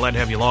Philly. I'm glad to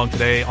have you along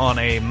today on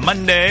a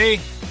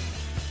Monday.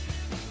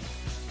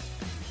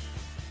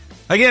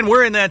 Again,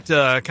 we're in that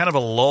kind of a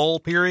lull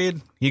period.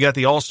 You got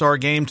the All-Star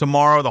game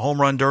tomorrow, the Home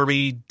Run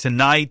Derby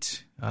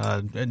tonight,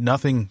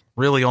 nothing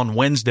really on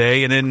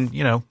Wednesday, and then,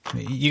 you know,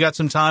 you got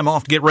some time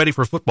off to get ready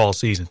for football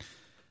season.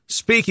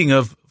 Speaking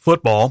of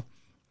football,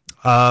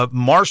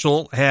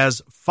 Marshall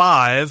has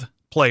 5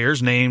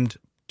 players named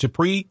to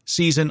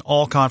preseason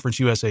All-Conference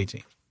USA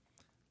team.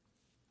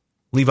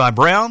 Levi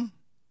Brown,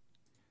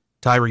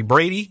 Tyree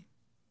Brady,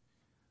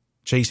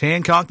 Chase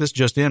Hancock. This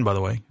just in, by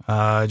the way.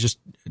 Just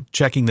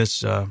checking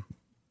this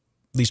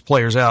these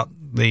players out.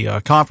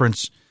 The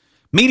conference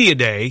media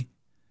day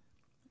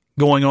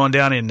going on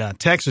down in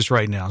Texas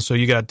right now. So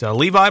you got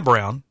Levi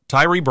Brown,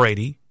 Tyree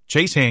Brady,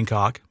 Chase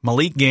Hancock,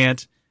 Malik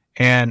Gant,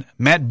 and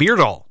Matt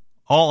Beardall,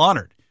 all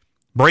honored.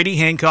 Brady,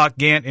 Hancock,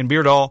 Gant, and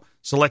Beardall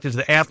selected to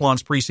the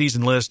Athlon's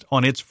preseason list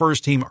on its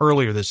first team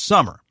earlier this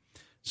summer.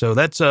 So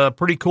that's a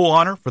pretty cool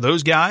honor for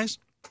those guys.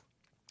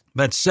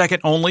 That's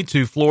second only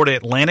to Florida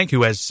Atlantic,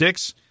 who has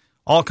 6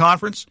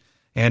 all-conference.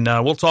 And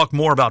we'll talk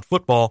more about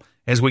football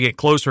as we get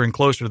closer and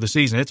closer to the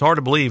season. It's hard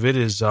to believe it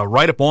is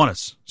right upon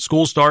us.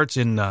 School starts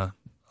in a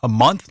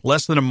month,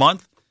 less than a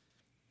month.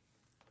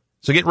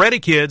 So get ready,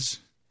 kids.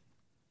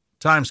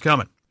 Time's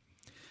coming.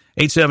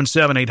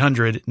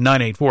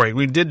 877-800-9848.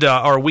 We did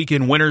our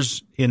weekend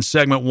winners in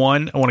segment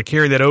 1. I want to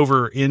carry that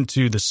over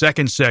into the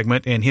second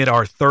segment and hit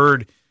our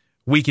third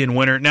weekend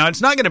winner. Now,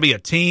 it's not going to be a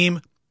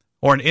team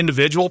or an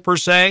individual per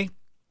se,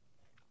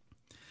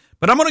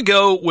 but I'm going to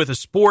go with a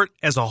sport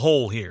as a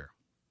whole here.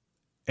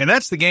 And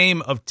that's the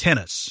game of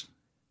tennis.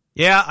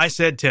 Yeah, I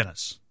said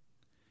tennis.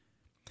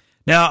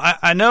 Now,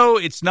 I know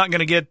it's not going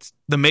to get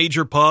the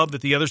major pub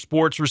that the other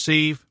sports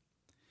receive,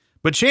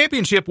 but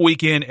championship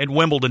weekend at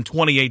Wimbledon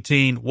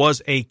 2018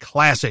 was a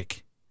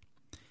classic.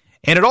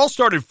 And it all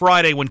started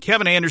Friday when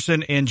Kevin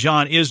Anderson and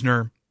John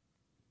Isner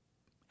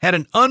had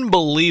an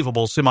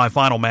unbelievable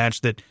semifinal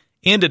match that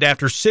ended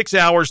after 6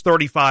 hours,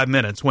 35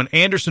 minutes when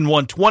Anderson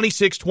won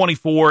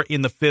 26-24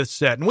 in the 5th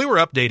set. And we were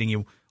updating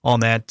you on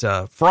that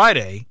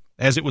Friday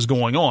as it was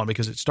going on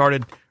because it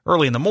started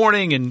early in the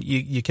morning and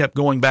you kept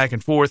going back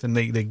and forth and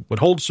they would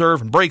hold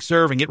serve and break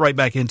serve and get right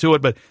back into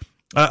it. But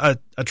a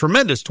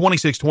tremendous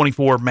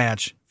 26-24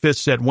 match, 5th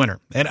set winner.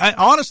 And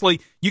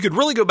honestly, you could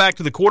really go back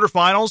to the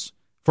quarterfinals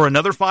for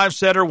another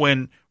 5-setter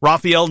when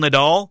Rafael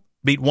Nadal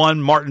beat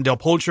one Martin Del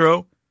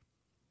Potro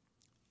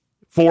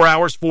 4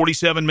 hours,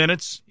 47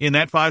 minutes in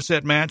that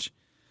 5-set match.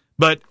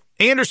 But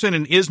Anderson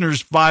and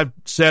Isner's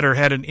 5-setter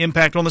had an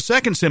impact on the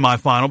second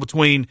semifinal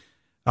between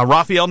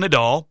Rafael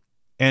Nadal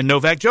and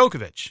Novak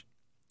Djokovic,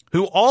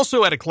 who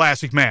also had a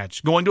classic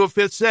match going to a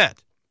 5th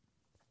set.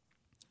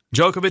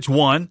 Djokovic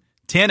won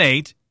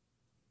 10-8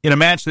 in a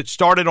match that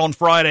started on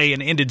Friday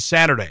and ended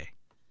Saturday.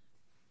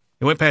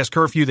 It went past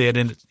curfew. They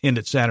had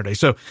ended Saturday.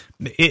 So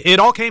it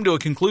all came to a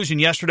conclusion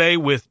yesterday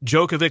with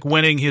Djokovic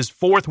winning his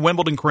 4th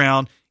Wimbledon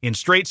crown in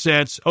straight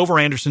sets over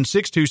Anderson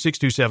 6-2,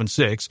 6-2,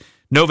 7-6.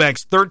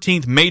 Novak's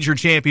 13th major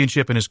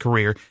championship in his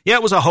career. Yeah,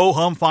 it was a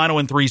ho-hum final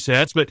in 3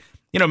 sets, but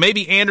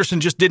maybe Anderson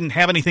just didn't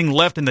have anything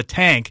left in the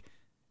tank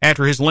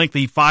after his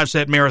lengthy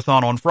 5-set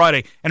marathon on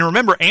Friday. And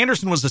remember,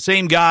 Anderson was the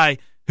same guy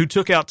who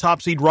took out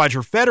top seed Roger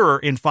Federer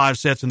in 5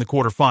 sets in the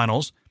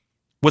quarterfinals,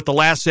 with the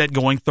last set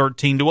going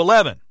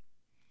 13-11.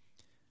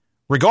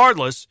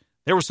 Regardless,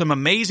 there was some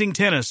amazing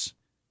tennis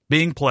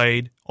being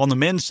played on the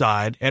men's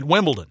side at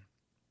Wimbledon.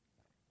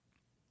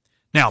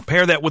 Now,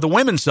 pair that with the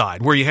women's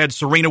side, where you had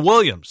Serena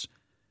Williams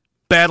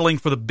battling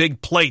for the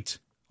big plate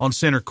on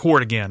center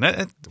court again.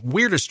 That's the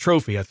weirdest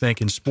trophy, I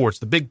think, in sports,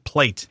 the big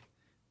plate.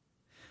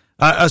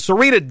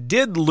 Serena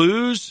did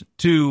lose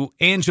to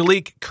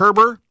Angelique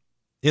Kerber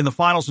in the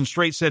finals in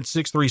straight sets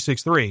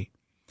 6-3,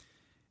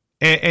 6-3.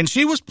 And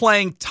she was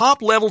playing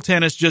top-level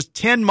tennis just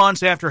 10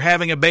 months after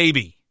having a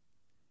baby.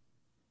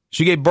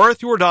 She gave birth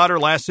to her daughter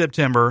last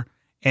September,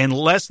 and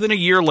less than a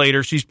year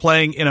later, she's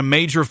playing in a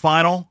major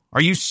final.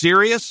 Are you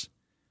serious?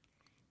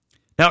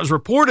 Now, it was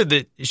reported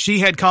that she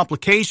had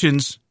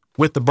complications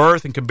with the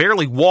birth and could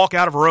barely walk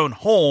out of her own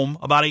home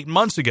about 8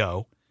 months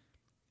ago,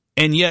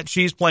 and yet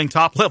she's playing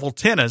top-level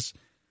tennis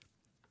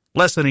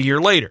less than a year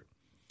later.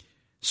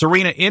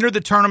 Serena entered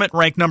the tournament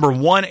ranked number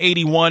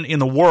 181 in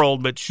the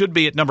world, but should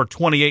be at number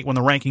 28 when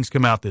the rankings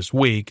come out this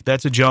week.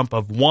 That's a jump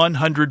of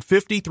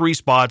 153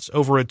 spots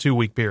over a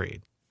 2-week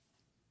period.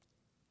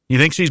 You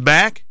think she's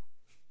back?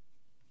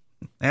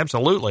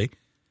 Absolutely.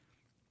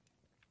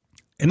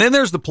 And then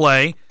there's the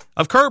play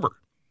of Kerber,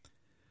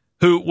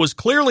 who was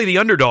clearly the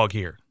underdog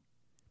here.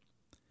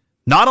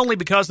 Not only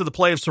because of the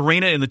play of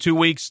Serena in the 2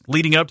 weeks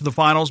leading up to the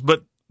finals,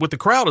 but with the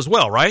crowd as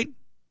well, right?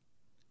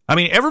 I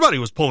mean, everybody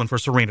was pulling for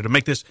Serena to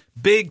make this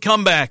big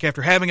comeback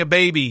after having a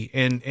baby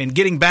and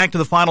getting back to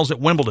the finals at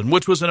Wimbledon,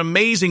 which was an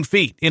amazing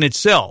feat in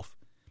itself.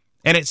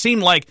 And it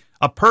seemed like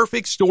a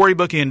perfect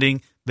storybook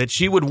ending that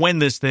she would win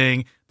this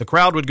thing. The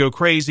crowd would go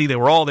crazy. They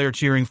were all there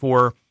cheering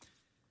for her.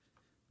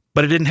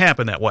 But it didn't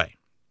happen that way.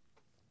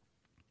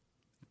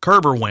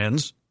 Kerber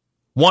wins,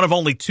 one of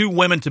only 2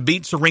 women to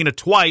beat Serena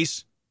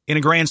twice in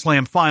a Grand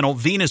Slam final.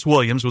 Venus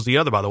Williams was the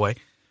other, by the way.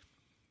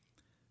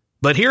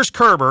 But here's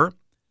Kerber,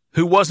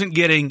 who wasn't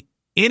getting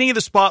any of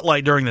the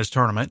spotlight during this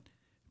tournament,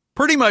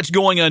 pretty much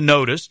going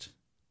unnoticed,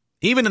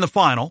 even in the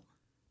final,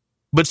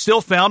 but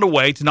still found a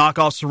way to knock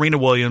off Serena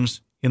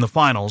Williams in the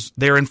finals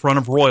there in front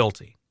of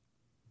royalty.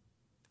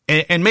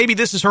 And maybe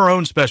this is her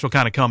own special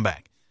kind of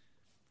comeback.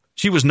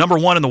 She was number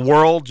 1 in the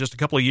world just a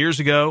couple of years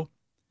ago,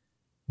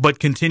 but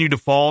continued to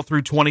fall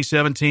through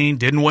 2017,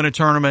 didn't win a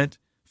tournament,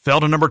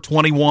 fell to number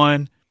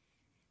 21.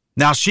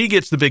 Now she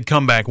gets the big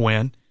comeback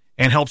win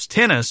and helps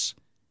tennis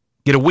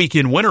get a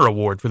weekend winner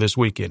award for this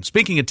weekend.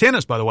 Speaking of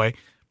tennis, by the way,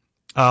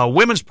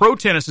 women's pro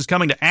tennis is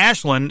coming to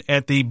Ashland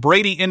at the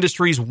Brady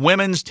Industries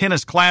Women's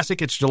Tennis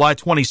Classic. It's July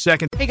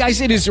 22nd. Hey,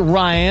 guys, it is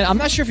Ryan. I'm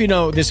not sure if you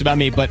know this about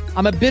me, but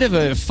I'm a bit of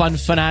a fun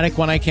fanatic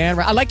when I can.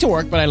 I like to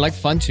work, but I like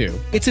fun, too.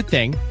 It's a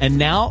thing. And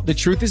now the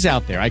truth is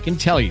out there. I can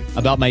tell you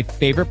about my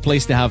favorite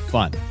place to have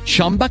fun,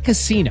 Chumba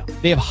Casino.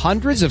 They have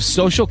hundreds of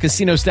social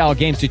casino-style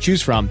games to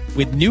choose from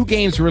with new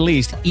games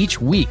released each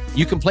week.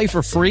 You can play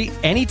for free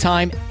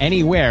anytime,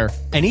 anywhere,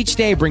 and each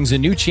day brings a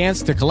new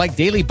chance to collect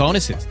daily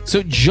bonuses.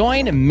 So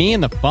join me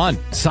in the fun.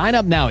 Sign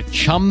up now at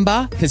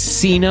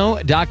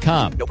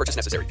ChumbaCasino.com. No purchase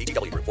necessary.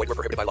 VGW Group. Void where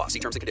prohibited by law. See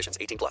terms and conditions.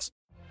 18+.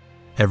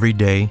 Every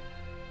day,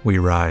 we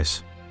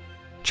rise,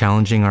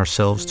 challenging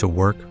ourselves to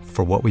work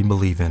for what we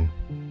believe in.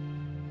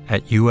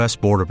 At U.S.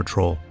 Border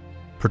Patrol,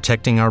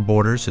 protecting our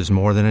borders is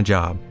more than a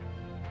job.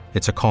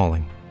 It's a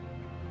calling.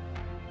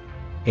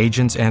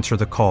 Agents answer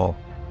the call,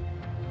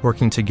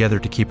 working together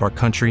to keep our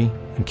country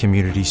and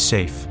communities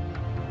safe.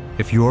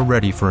 If you're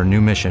ready for a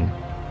new mission,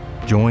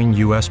 join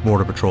U.S.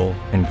 Border Patrol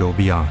and go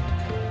beyond.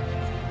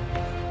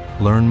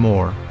 Learn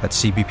more at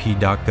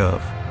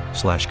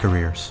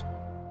cbp.gov/careers.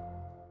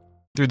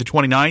 Through the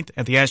 29th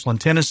at the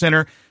Ashland Tennis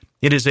Center.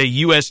 It is a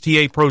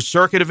USTA Pro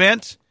Circuit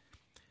event.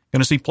 Going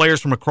to see players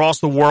from across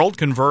the world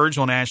converge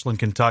on Ashland,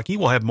 Kentucky.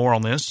 We'll have more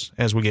on this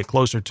as we get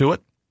closer to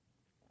it.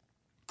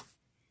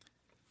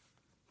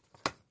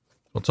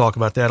 We'll talk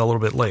about that a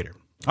little bit later.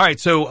 All right,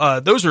 so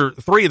those are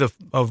 3 of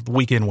the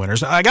weekend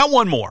winners. I got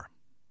one more.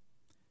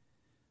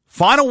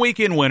 Final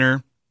weekend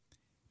winner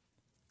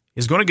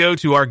is going to go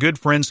to our good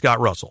friend Scott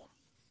Russell.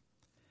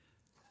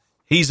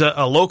 He's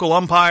a local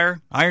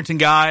umpire, Ironton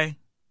guy,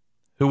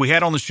 who we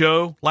had on the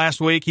show last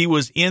week. He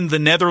was in the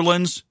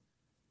Netherlands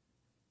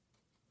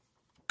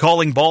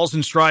calling balls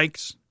and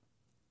strikes.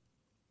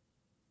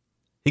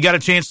 He got a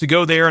chance to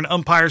go there and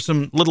umpire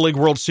some Little League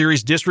World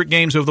Series district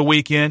games over the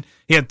weekend.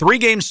 He had 3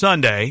 games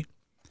Sunday.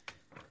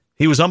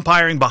 He was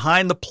umpiring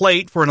behind the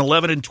plate for an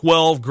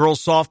 11-12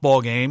 girls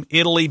softball game.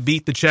 Italy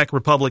beat the Czech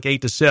Republic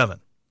 8-7.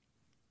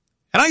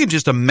 And I can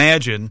just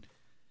imagine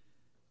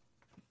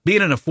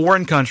being in a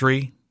foreign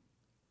country,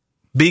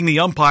 being the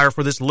umpire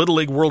for this Little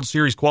League World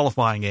Series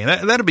qualifying game.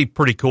 That'd be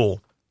pretty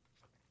cool.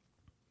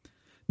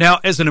 Now,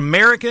 as an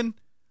American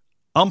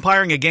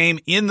umpiring a game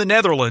in the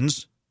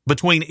Netherlands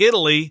between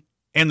Italy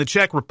and the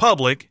Czech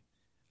Republic,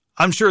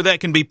 I'm sure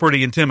that can be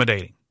pretty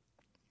intimidating.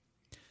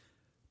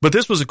 But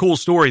this was a cool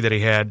story that he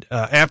had.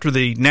 After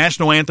the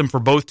national anthem for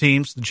both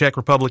teams, the Czech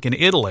Republic and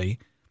Italy,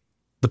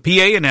 the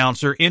PA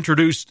announcer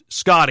introduced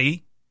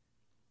Scotty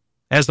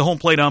as the home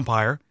plate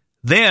umpire,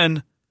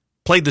 then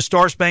played the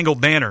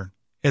Star-Spangled Banner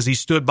as he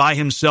stood by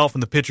himself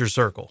in the pitcher's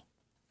circle.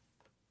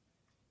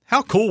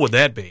 How cool would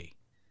that be?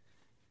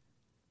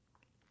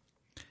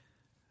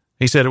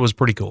 He said it was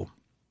pretty cool.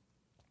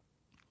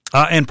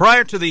 And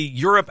prior to the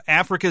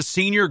Europe-Africa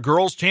Senior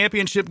Girls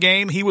Championship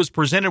game, he was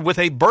presented with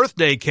a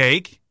birthday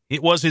cake.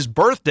 It was his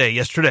birthday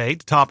yesterday,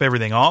 to top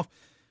everything off.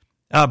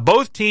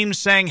 Both teams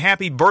sang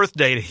happy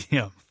birthday to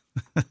him.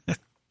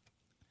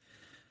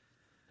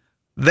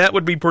 That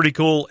would be pretty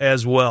cool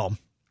as well.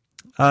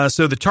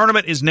 So the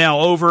tournament is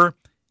now over.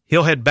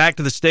 He'll head back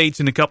to the States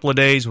in a couple of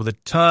days with a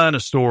ton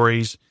of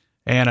stories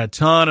and a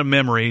ton of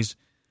memories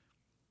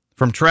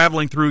from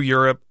traveling through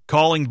Europe,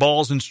 calling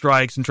balls and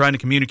strikes, and trying to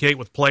communicate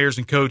with players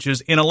and coaches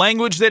in a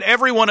language that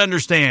everyone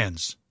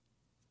understands.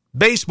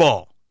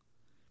 Baseball.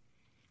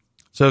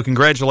 So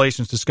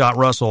congratulations to Scott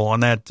Russell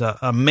on that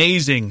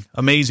amazing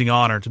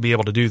honor to be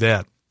able to do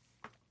that.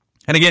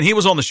 And again, he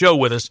was on the show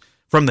with us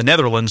from the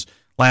Netherlands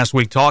last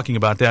week talking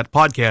about that.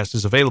 Podcast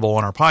is available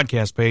on our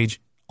podcast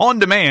page on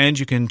demand.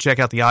 You can check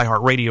out the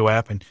iHeartRadio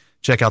app and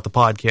check out the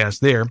podcast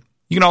there.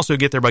 You can also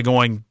get there by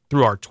going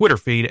through our Twitter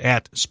feed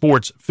at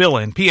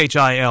SportsPhilin,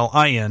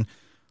 PhilIn,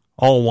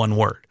 all one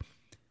word.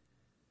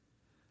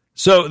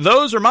 So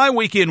those are my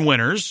weekend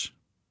winners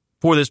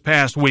for this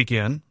past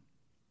weekend.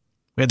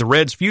 We had the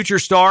Reds Future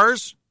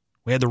Stars,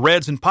 we had the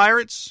Reds and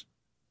Pirates,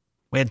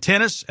 we had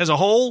tennis as a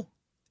whole,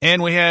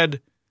 and we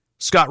had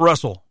Scott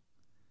Russell.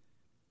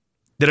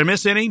 Did I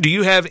miss any? Do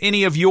you have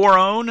any of your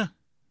own?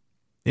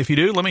 If you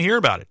do, let me hear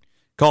about it.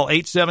 Call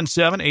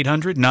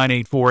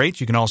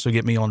 877-800-9848. You can also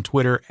get me on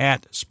Twitter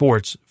at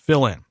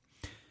SportsPhilin.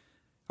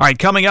 All right,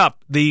 coming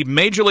up, the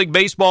Major League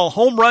Baseball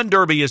Home Run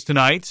Derby is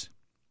tonight.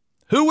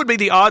 Who would be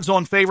the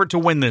odds-on favorite to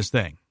win this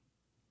thing?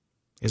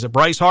 Is it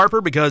Bryce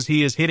Harper because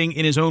he is hitting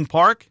in his own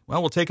park?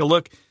 Well, we'll take a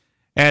look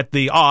at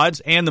the odds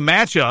and the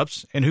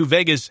matchups and who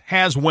Vegas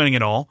has winning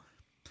it all.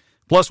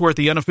 Plus, we're at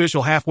the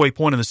unofficial halfway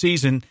point of the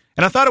season,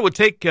 and I thought it would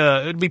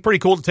it'd be pretty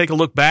cool to take a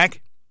look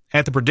back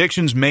at the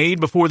predictions made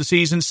before the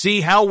season,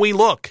 see how we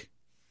look.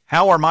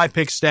 How are my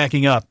picks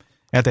stacking up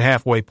at the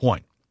halfway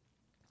point?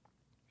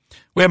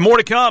 We have more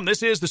to come.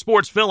 This is the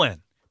Sports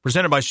Fill-In,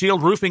 presented by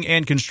Shield Roofing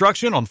and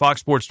Construction on Fox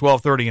Sports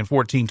 1230 and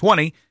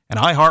 1420 and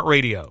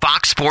iHeartRadio.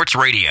 Fox Sports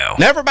Radio.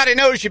 Now, everybody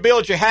knows you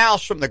build your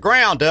house from the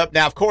ground up.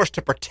 Now, of course,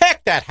 to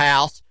protect that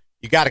house,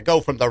 you got to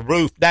go from the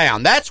roof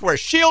down. That's where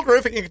Shield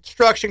Roofing and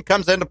Construction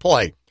comes into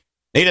play.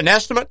 Need an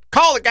estimate?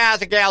 Call the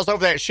guys and gals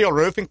over there at Shield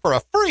Roofing for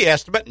a free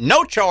estimate,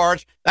 no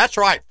charge. That's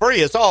right,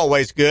 free is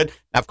always good.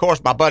 Now, of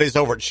course, my buddies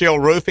over at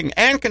Shield Roofing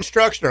and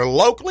Construction are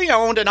locally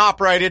owned and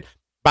operated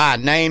by a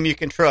name you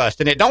can trust.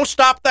 And it don't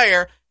stop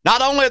there.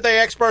 Not only are they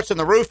experts in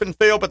the roofing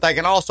field, but they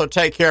can also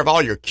take care of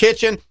all your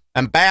kitchen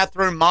and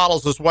bathroom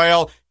models as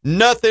well.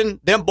 Nothing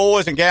them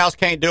boys and gals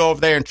can't do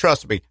over there, and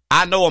trust me,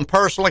 I know them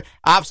personally.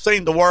 I've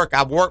seen the work.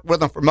 I've worked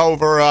with them from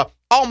over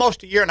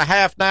almost a year and a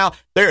half now.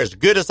 They're as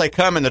good as they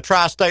come in the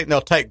tri-state, and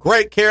they'll take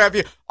great care of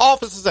you.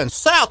 Offices in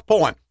South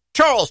Point,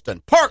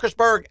 Charleston,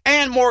 Parkersburg,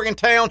 and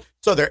Morgantown,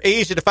 so they're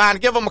easy to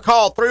find. Give them a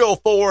call,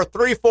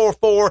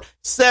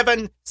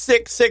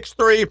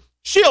 304-344-7663.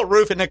 Shield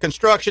Roofing and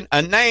Construction,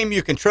 a name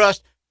you can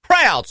trust.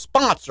 Proud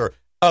sponsor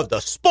of the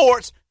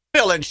Sports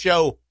Fill-In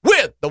Show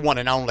with the one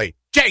and only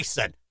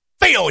Jason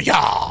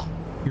Fill-Ya.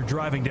 You're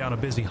driving down a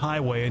busy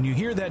highway and you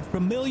hear that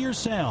familiar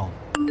sound.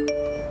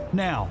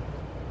 Now,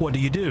 what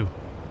do?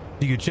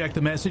 Do you check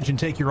the message and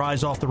take your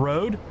eyes off the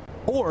road?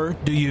 Or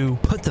do you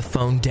put the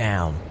phone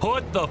down?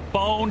 Put the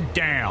phone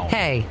down.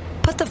 Hey,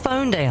 put the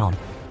phone down.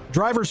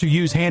 Drivers who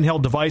use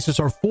handheld devices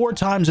are 4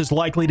 times as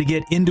likely to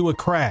get into a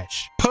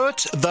crash.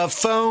 Put the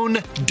phone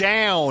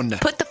down.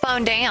 Put the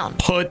phone down.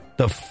 Put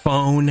the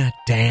phone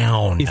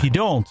down. If you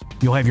don't,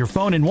 you'll have your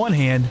phone in one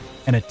hand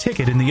and a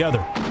ticket in the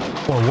other.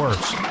 Or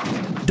worse,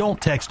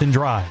 don't text and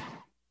drive.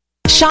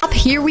 Shop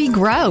Here We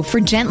Grow for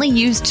gently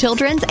used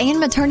children's and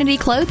maternity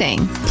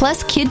clothing,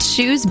 plus kids'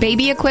 shoes,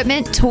 baby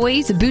equipment,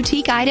 toys,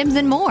 boutique items,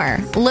 and more.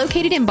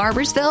 Located in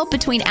Barbersville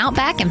between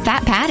Outback and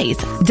Fat Patties.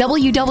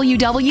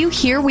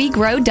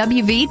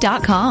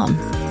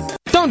 www.HereWeGrowWV.com.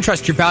 Don't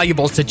trust your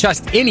valuables to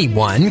just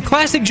anyone.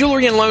 Classic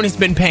Jewelry & Loan has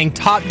been paying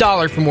top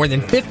dollar for more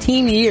than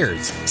 15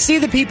 years. See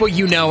the people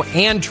you know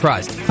and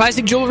trust.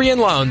 Classic Jewelry &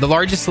 Loan, the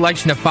largest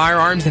selection of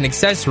firearms and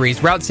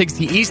accessories, Route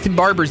 60 East in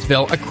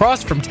Barbersville,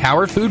 across from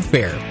Tower Food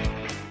Fair.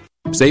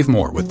 Save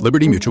more with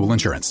Liberty Mutual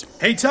Insurance.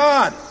 Hey,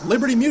 Todd,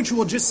 Liberty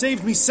Mutual just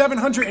saved me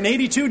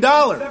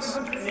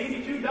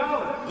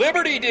 $782.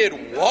 Liberty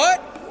did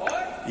what?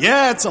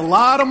 Yeah, it's a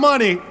lot of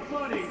money.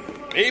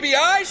 Maybe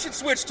I should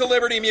switch to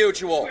Liberty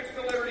Mutual.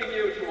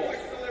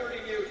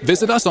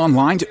 Visit us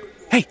online to...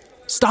 Hey,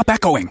 stop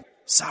echoing.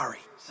 Sorry.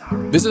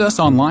 Visit us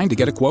online to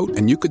get a quote,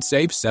 and you could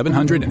save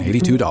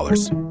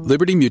 $782.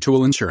 Liberty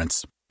Mutual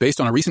Insurance. Based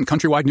on a recent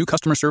countrywide new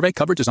customer survey,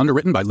 coverage is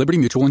underwritten by Liberty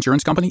Mutual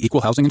Insurance Company, Equal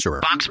Housing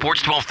Insurer. Fox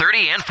Sports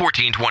 1230 and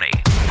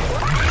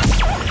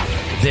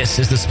 1420. This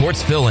is the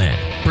Sports Fill-In,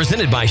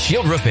 presented by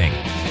Shield Roofing.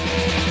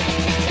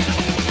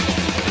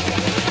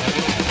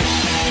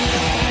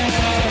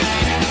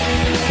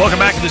 Welcome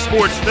back to the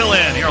Sports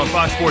Fill-In here on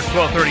Fox Sports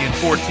 1230 and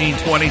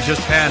 1420,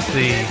 just past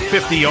the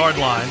 50-yard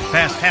line,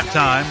 past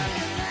halftime,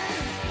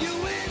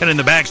 and in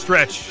the back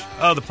stretch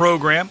of the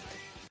program.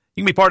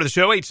 You can be part of the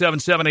show,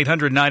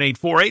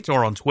 877-800-9848,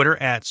 or on Twitter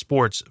at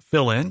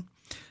SportsFillIn.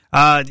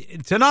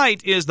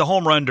 Tonight is the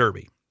Home Run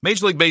Derby,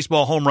 Major League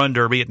Baseball Home Run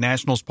Derby at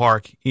Nationals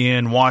Park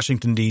in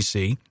Washington,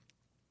 D.C.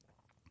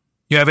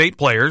 You have 8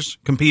 players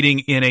competing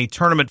in a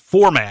tournament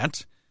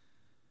format.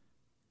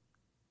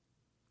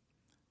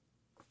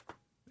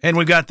 And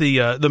we've got the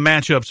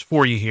matchups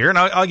for you here, and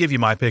I'll give you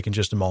my pick in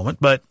just a moment.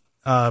 But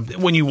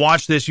when you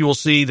watch this, you will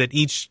see that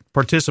each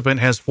participant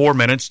has 4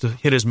 minutes to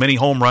hit as many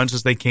home runs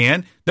as they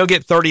can. They'll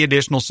get 30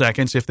 additional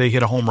seconds if they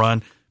hit a home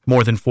run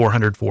more than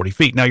 440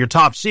 feet. Now, your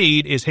top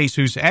seed is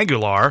Jesus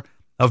Aguilar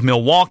of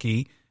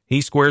Milwaukee. He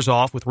squares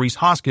off with Rhys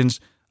Hoskins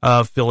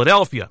of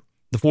Philadelphia.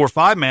 The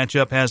 4-5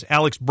 matchup has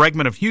Alex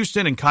Bregman of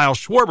Houston and Kyle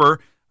Schwarber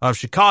of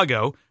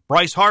Chicago.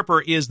 Bryce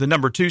Harper is the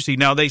number 2 seed.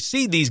 Now, they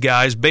seed these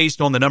guys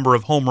based on the number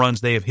of home runs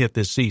they have hit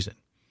this season.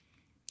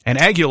 And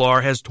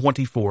Aguilar has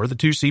 24. The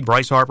 2 seed,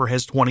 Bryce Harper,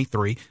 has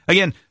 23.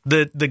 Again,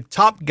 the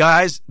top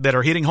guys that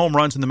are hitting home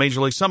runs in the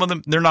major league, some of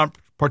them, they're not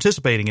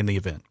participating in the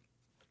event,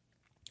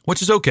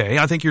 which is okay.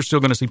 I think you're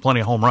still going to see plenty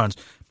of home runs.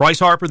 Bryce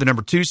Harper, the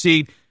number 2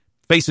 seed,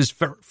 faces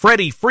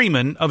Freddie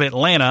Freeman of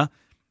Atlanta.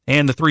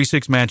 And the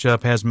 3-6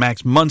 matchup has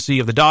Max Muncy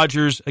of the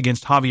Dodgers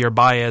against Javier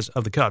Baez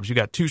of the Cubs. You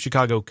got 2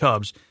 Chicago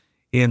Cubs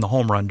in the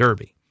Home Run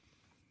Derby.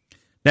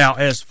 Now,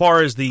 as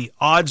far as the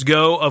odds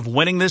go of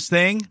winning this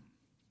thing,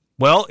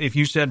 well, if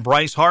you said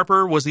Bryce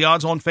Harper was the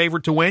odds-on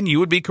favorite to win, you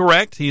would be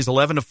correct. He's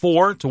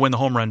 11-4 to win the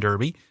Home Run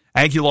Derby.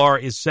 Aguilar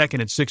is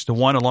second at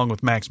 6-1, along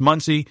with Max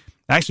Muncy.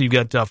 Actually,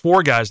 you've got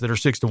 4 guys that are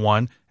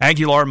 6-1: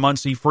 Aguilar,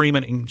 Muncy,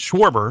 Freeman, and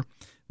Schwarber.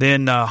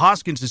 Then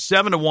Hoskins is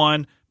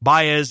 7-1.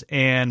 Baez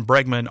and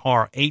Bregman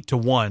are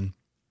 8-1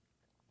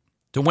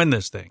 to win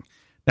this thing.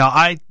 Now,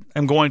 I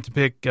am going to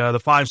pick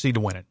the 5 seed to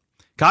win it.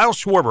 Kyle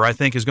Schwarber, I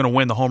think, is going to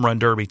win the Home Run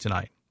Derby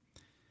tonight.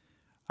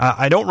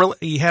 I don't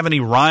really have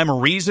any rhyme or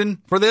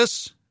reason for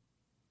this.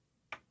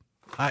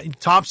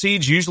 Top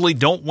seeds usually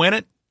don't win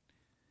it,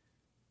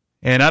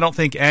 and I don't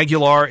think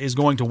Aguilar is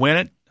going to win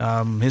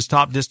it. His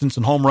top distance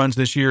in home runs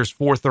this year is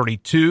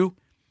 432.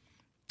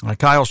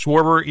 Kyle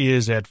Schwarber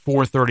is at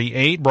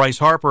 438. Bryce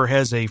Harper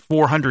has a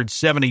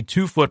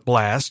 472-foot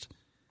blast,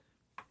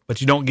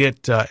 but you don't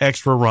get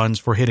extra runs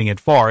for hitting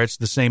it far. It's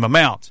the same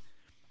amount.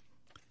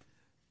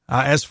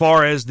 As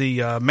far as the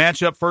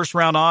matchup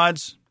first-round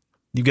odds,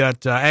 you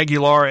got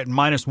Aguilar at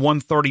minus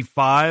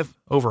 135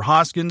 over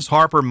Hoskins,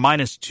 Harper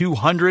minus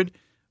 200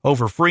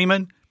 over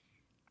Freeman.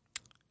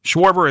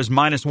 Schwarber is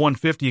minus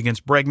 150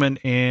 against Bregman,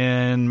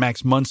 and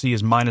Max Muncy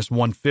is minus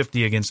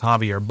 150 against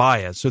Javier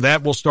Baez. So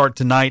that will start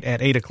tonight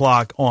at 8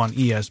 o'clock on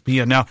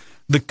ESPN. Now,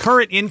 the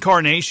current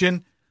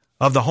incarnation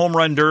of the Home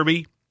Run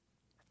Derby,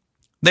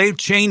 they've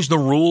changed the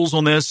rules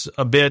on this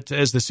a bit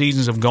as the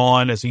seasons have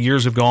gone, as the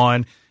years have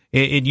gone.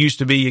 It used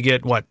to be you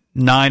get,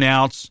 9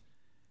 outs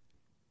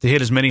to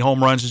hit as many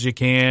home runs as you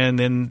can.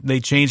 Then they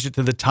changed it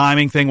to the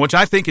timing thing, which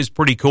I think is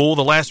pretty cool.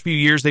 The last few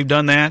years they've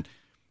done that.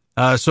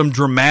 Some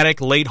dramatic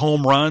late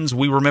home runs.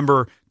 We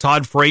remember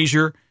Todd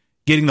Frazier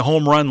getting the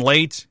home run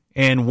late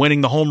and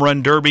winning the Home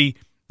Run Derby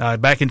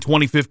back in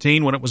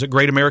 2015 when it was at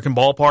Great American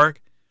Ballpark.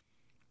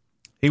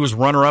 He was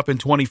runner-up in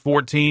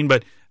 2014.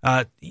 But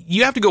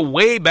you have to go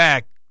way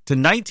back to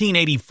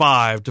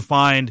 1985 to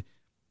find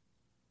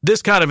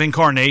this kind of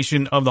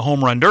incarnation of the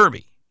Home Run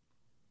Derby.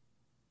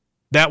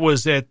 That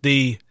was at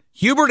the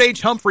Hubert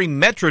H. Humphrey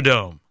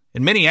Metrodome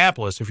in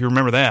Minneapolis, if you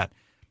remember that.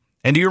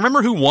 And do you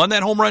remember who won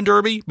that Home Run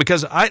Derby?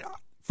 Because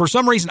for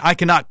some reason, I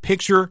cannot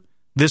picture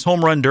this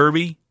Home Run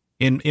Derby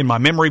in my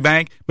memory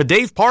bank. But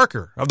Dave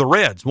Parker of the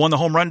Reds won the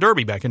Home Run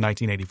Derby back in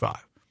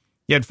 1985.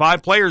 You had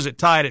 5 players that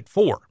tied at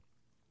 4.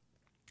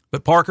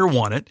 But Parker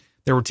won it.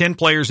 There were 10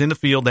 players in the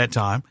field that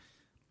time.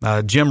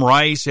 Jim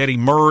Rice, Eddie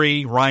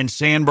Murray, Ryan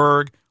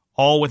Sandberg,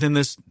 all within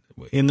this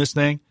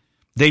thing.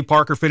 Dave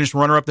Parker finished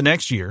runner-up the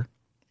next year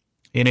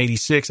in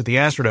 86 at the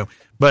Astrodome.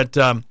 But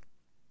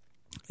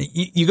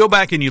you go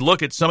back and you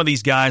look at some of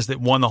these guys that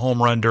won the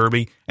Home Run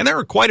Derby, and there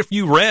were quite a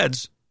few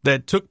Reds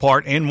that took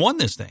part and won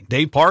this thing.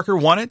 Dave Parker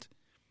won it.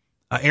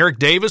 Eric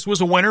Davis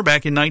was a winner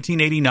back in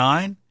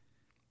 1989.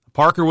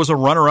 Parker was a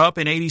runner-up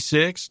in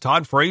 86.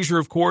 Todd Frazier,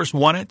 of course,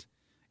 won it.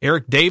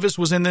 Eric Davis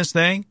was in this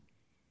thing.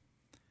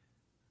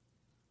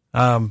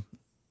 Paul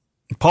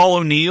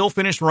O'Neill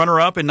finished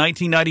runner-up in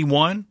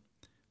 1991.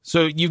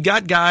 So you've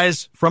got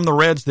guys from the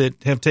Reds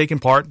that have taken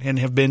part and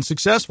have been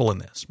successful in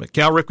this. But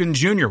Cal Ripken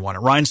Jr. won it.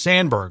 Ryan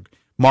Sandberg,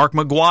 Mark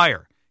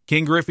McGwire,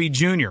 King Griffey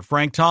Jr.,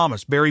 Frank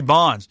Thomas, Barry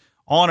Bonds,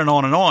 on and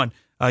on and on.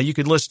 You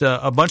could list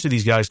a bunch of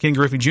these guys. King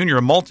Griffey Jr.,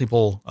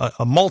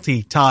 a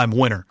multi-time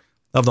winner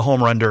of the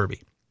Home Run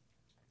Derby.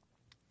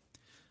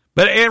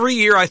 But every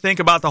year I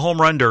think about the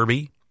Home Run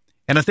Derby,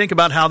 and I think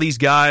about how these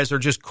guys are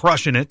just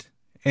crushing it.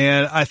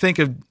 And I think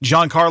of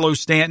Giancarlo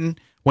Stanton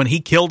when he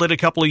killed it a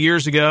couple of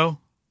years ago.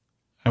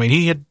 I mean,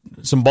 he hit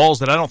some balls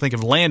that I don't think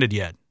have landed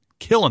yet,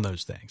 killing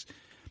those things.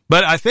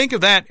 But I think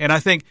of that, and I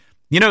think,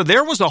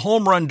 there was a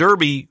Home Run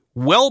Derby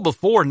well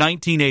before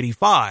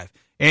 1985.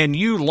 And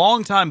you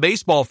longtime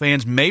baseball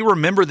fans may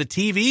remember the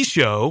TV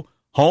show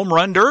Home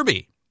Run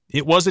Derby.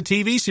 It was a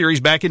TV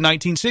series back in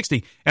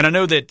 1960. And I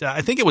know that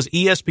I think it was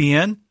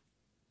ESPN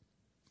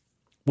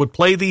would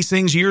play these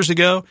things years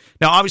ago.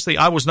 Now, obviously,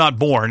 I was not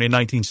born in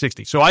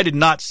 1960, so I did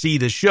not see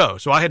this show.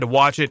 So I had to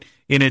watch it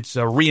in its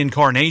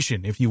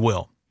reincarnation, if you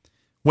will,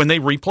 when they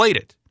replayed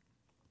it.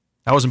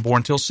 I wasn't born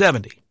until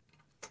 70.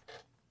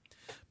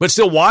 But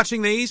still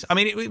watching these, I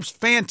mean, it was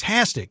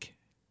fantastic.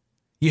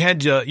 You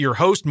had your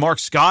host, Mark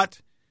Scott,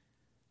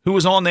 who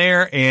was on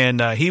there,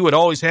 and he would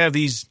always have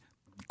these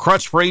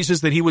crutch phrases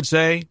that he would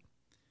say.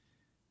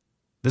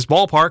 This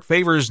ballpark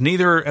favors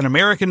neither an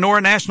American nor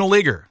a National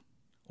Leaguer,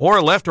 or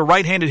a left or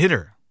right-handed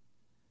hitter.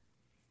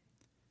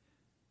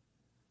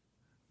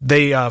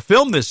 They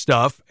filmed this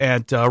stuff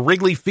at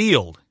Wrigley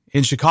Field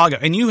in Chicago.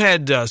 And you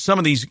had some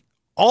of these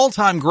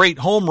all-time great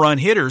home run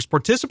hitters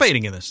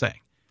participating in this thing.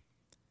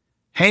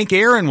 Hank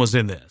Aaron was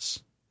in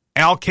this.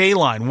 Al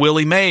Kaline,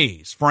 Willie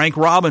Mays, Frank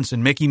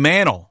Robinson, Mickey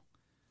Mantle,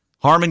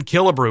 Harmon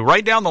Killebrew,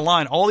 right down the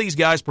line, all these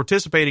guys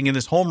participating in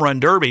this home run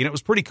derby. And it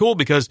was pretty cool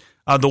because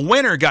the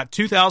winner got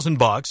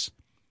 $2,000,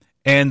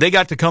 and they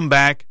got to come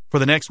back for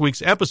the next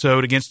week's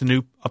episode against a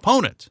new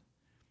opponent.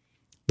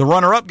 The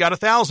runner-up got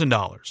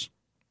 $1,000.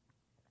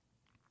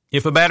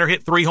 If a batter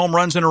hit 3 home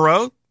runs in a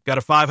row, got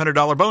a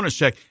 $500 bonus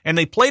check. And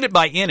they played it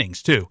by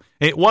innings, too.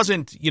 It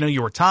wasn't,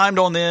 you were timed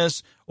on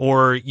this,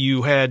 or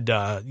you had,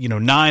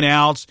 9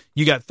 outs.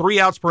 You got 3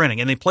 outs per inning,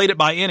 and they played it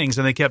by innings,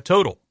 and they kept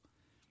total.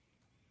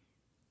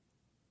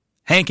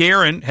 Hank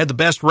Aaron had the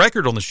best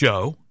record on the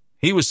show.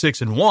 He was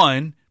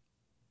 6-1,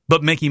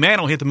 but Mickey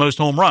Mantle hit the most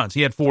home runs.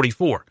 He had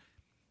 44.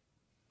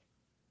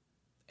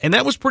 And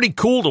that was pretty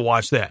cool to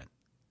watch that.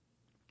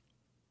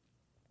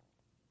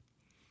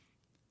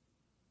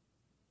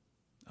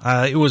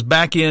 It was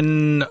back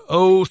in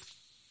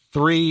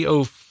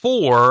 03,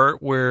 04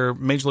 where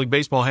Major League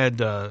Baseball had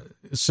a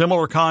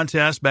similar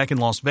contest back in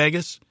Las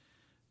Vegas.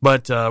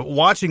 But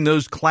watching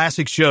those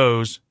classic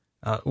shows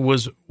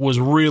was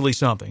really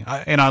something.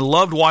 I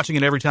loved watching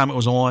it every time it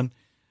was on,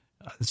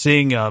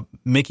 seeing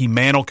Mickey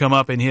Mantle come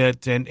up and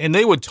hit. And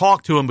they would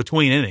talk to him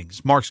between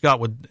innings. Mark Scott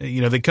would,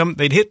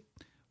 they'd hit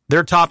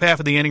their top half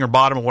of the inning or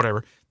bottom or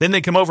whatever. Then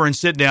they'd come over and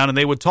sit down, and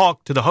they would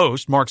talk to the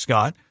host, Mark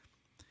Scott,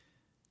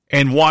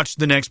 and watch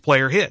the next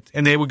player hit.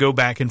 And they would go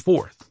back and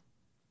forth.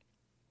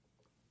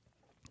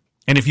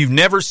 And if you've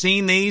never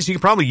seen these, you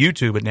can probably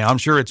YouTube it now. I'm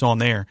sure it's on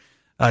there.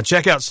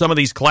 Check out some of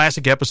these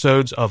classic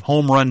episodes of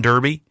Home Run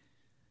Derby.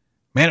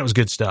 Man, it was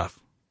good stuff.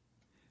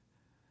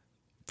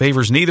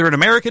 Favors neither an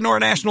American nor a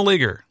National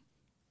Leaguer.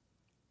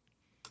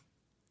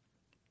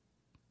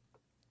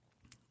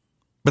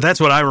 But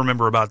that's what I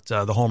remember about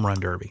the Home Run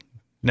Derby.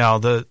 Now,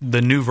 the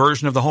new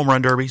version of the Home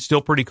Run Derby,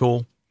 still pretty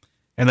cool.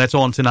 And that's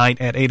on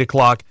tonight at 8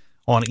 o'clock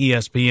on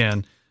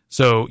ESPN.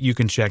 So you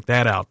can check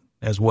that out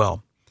as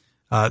well.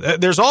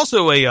 There's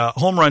also a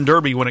Home Run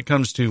Derby when it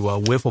comes to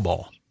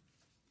Wiffleball.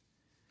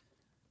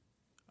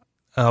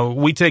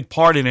 We take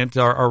part in it,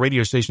 our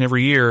radio station,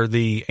 every year,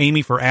 the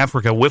Amy for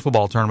Africa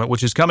Wiffleball Tournament,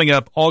 which is coming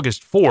up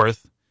August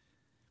 4th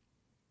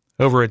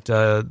over at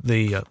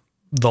the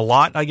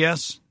lot, I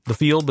guess, the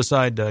field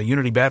beside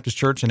Unity Baptist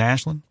Church in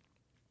Ashland.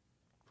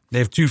 They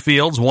have 2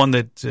 fields, one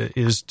that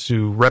is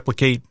to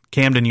replicate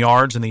Camden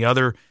Yards, and the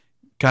other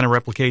kind of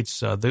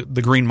replicates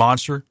the Green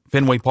Monster,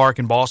 Fenway Park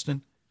in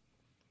Boston.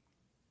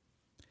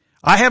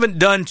 I haven't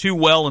done too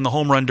well in the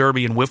Home Run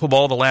Derby and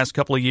Wiffleball the last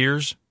couple of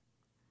years,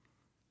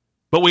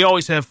 but we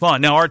always have fun.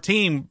 Now, our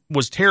team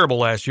was terrible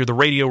last year, the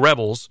Radio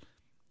Rebels.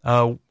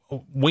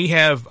 We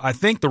have, I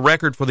think, the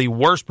record for the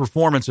worst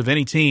performance of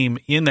any team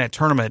in that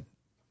tournament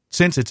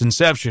since its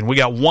inception. We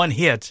got 1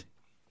 hit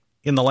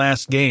in the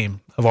last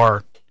game of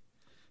our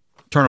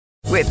tournament.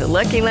 With the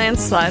Lucky Land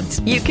Slots,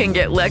 you can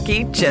get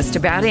lucky just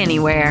about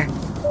anywhere.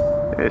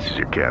 This is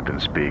your captain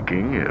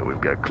speaking.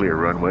 We've got clear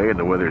runway and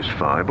the weather's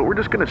fine, but we're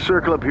just going to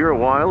circle up here a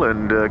while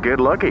and get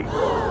lucky.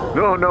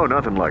 No,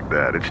 nothing like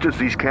that. It's just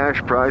these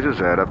cash prizes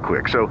add up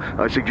quick. So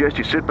I suggest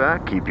you sit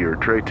back, keep your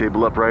tray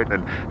table upright,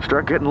 and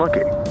start getting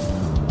lucky.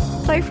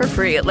 Play for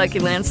free at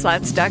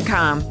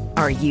LuckyLandSlots.com.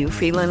 Are you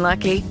feeling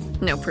lucky?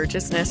 No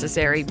purchase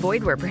necessary.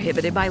 Void where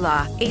prohibited by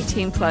law.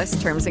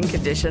 18+ terms and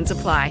conditions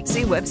apply.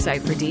 See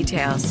website for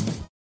details.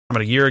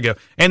 A year ago.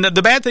 And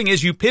the bad thing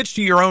is you pitch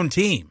to your own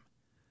team.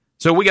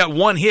 So we got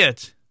 1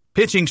 hit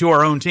pitching to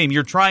our own team.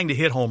 You're trying to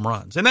hit home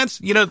runs. And that's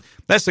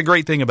the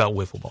great thing about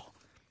Wiffleball.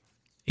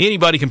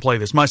 Anybody can play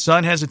this. My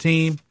son has a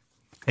team,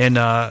 and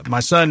my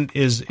son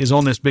is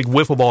on this big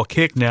Wiffleball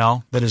kick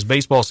now that his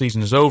baseball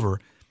season is over.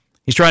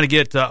 He's trying to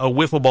get a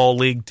Wiffleball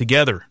league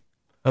together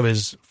of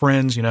his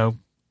friends,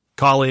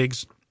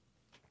 colleagues.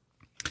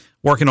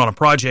 Working on a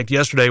project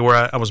yesterday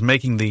where I was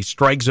making the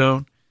strike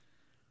zone.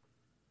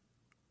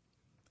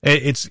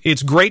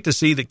 It's great to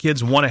see that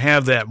kids want to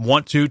have that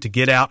want to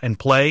get out and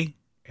play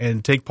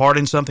and take part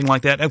in something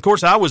like that. And of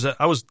course, I was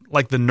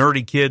like the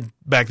nerdy kid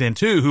back then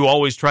too, who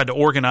always tried to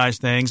organize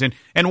things.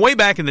 And way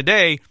back in the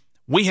day,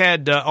 we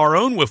had our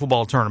own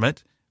Wiffleball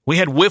tournament. We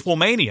had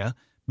Wifflemania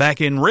back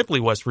in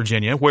Ripley, West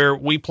Virginia, where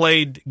we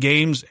played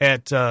games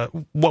at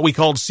what we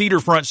called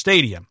Cedar Front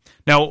Stadium.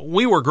 Now,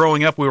 we were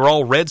growing up; we were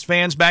all Reds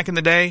fans back in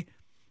the day.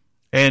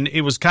 And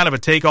it was kind of a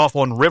takeoff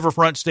on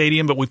Riverfront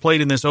Stadium, but we played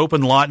in this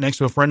open lot next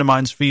to a friend of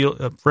mine's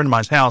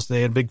house.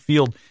 They had a big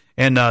field,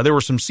 and there were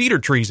some cedar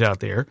trees out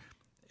there.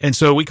 And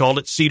so we called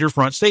it Cedar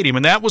Front Stadium.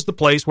 And that was the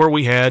place where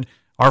we had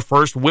our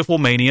first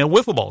Wifflemania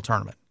Wiffleball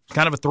tournament.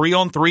 Kind of a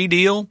 3-on-3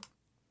 deal.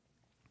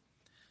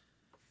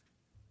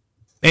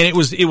 And it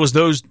was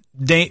those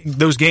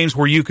games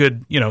where you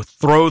could,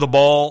 throw the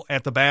ball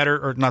at the batter,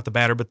 or not the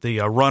batter, but the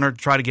runner to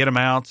try to get him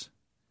out.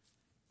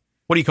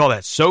 What do you call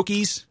that?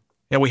 Soakies?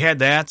 Yeah, we had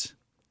that.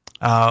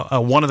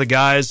 One of the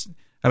guys,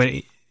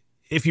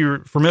 if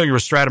you're familiar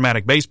with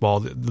Stratomatic baseball,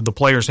 the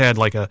players had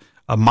like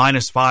a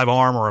 -5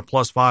 arm or a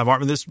 +5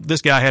 arm.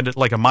 This guy had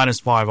like a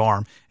 -5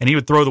 arm, and he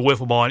would throw the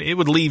wiffle ball, and it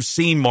would leave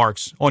seam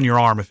marks on your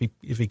arm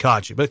if he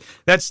caught you. But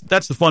that's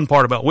the fun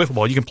part about wiffle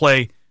ball. You can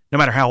play no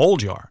matter how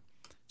old you are.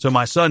 So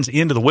my son's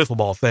into the wiffle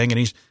ball thing, and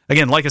he's,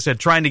 again, like I said,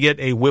 trying to get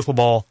a wiffle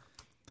ball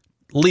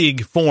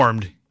league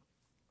formed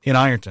in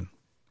Ironton.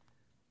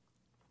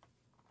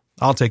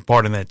 I'll take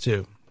part in that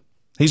too.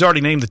 He's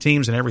already named the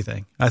teams and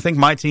everything. I think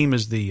my team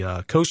is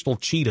the Coastal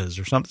Cheetahs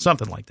or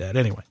something like that.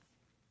 Anyway,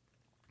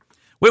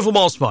 wiffle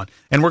ball's fun,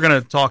 and we're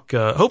going to talk.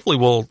 Hopefully,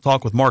 we'll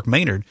talk with Mark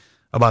Maynard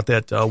about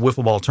that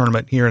wiffle ball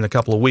tournament here in a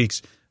couple of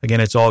weeks. Again,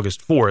 it's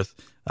August 4th.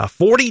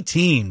 40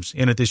 teams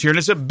in it this year, and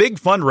it's a big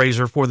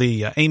fundraiser for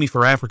the Amy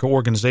for Africa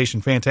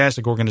organization.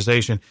 Fantastic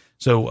organization.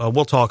 So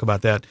we'll talk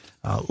about that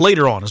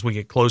later on as we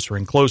get closer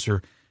and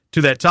closer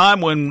to that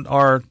time when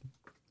our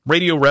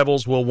Radio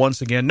Rebels will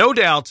once again, no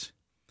doubt,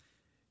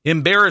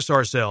 embarrass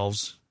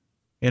ourselves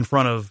in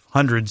front of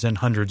hundreds and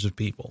hundreds of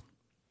people.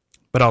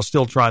 But I'll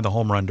still try the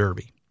home run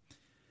derby.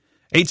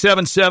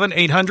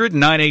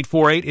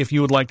 877-800-9848 if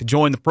you would like to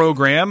join the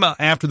program.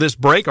 After this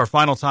break, our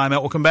final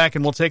timeout, we'll come back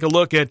and we'll take a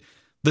look at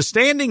the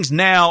standings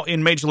now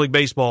in Major League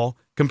Baseball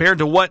compared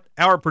to what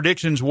our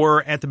predictions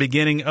were at the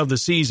beginning of the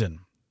season.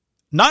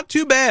 Not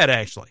too bad,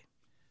 actually.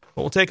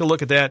 But we'll take a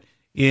look at that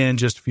in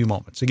just a few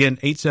moments. Again,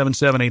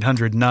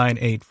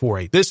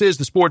 877-800-9848. This is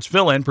the Sports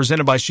Fill-In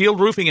presented by Shield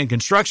Roofing and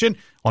Construction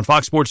on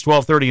Fox Sports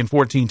 1230 and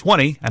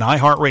 1420 and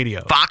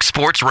iHeartRadio. Fox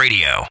Sports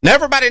Radio. Now,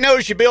 everybody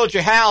knows you build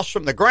your house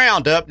from the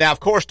ground up. Now, of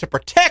course, to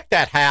protect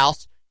that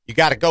house, you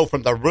got to go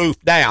from the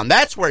roof down.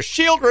 That's where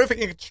Shield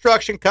Roofing and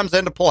Construction comes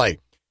into play.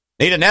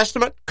 Need an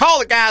estimate? Call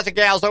the guys and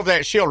gals over there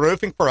at Shield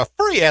Roofing for a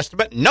free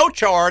estimate, no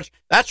charge.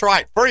 That's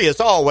right, free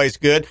is always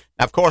good.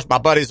 Now, of course, my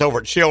buddies over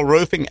at Shield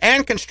Roofing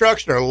and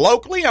Construction are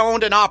locally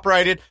owned and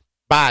operated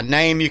by a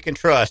name you can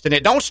trust. And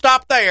it don't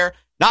stop there.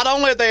 Not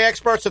only are they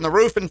experts in the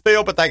roofing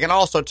field, but they can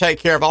also take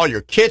care of all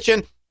your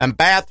kitchen and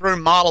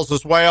bathroom models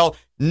as well.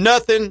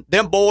 Nothing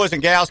them boys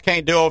and gals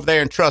can't do over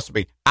there, and trust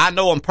me, I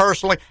know them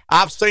personally.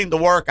 I've seen the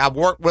work. I've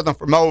worked with them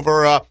from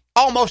over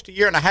almost a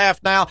year and a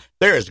half now.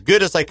 They're as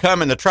good as they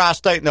come in the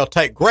tri-state, and they'll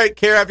take great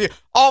care of you.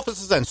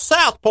 Offices in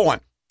South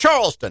Point,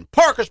 Charleston,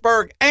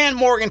 Parkersburg, and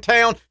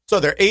Morgantown,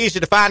 so they're easy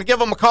to find. Give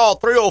them a call,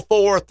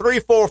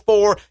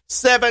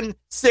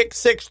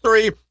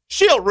 304-344-7663.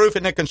 Shield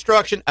Roofing and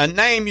Construction, a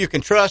name you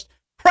can trust.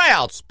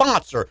 Proud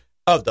sponsor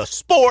of the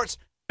Sports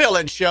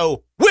Fill-In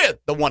Show with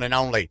the one and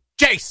only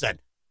Jason.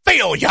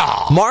 Feel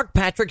y'all. Mark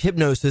Patrick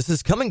Hypnosis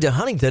is coming to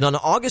Huntington on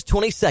August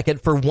 22nd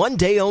for one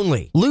day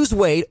only. Lose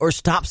weight or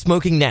stop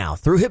smoking now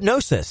through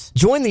hypnosis.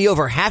 Join the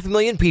over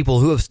 500,000 people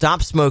who have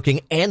stopped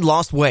smoking and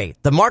lost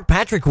weight the Mark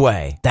Patrick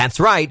way. That's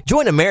right.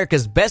 Join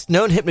America's best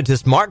known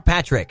hypnotist, Mark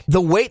Patrick. The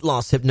Weight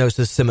Loss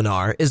Hypnosis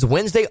Seminar is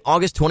Wednesday,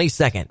 August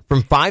 22nd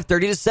from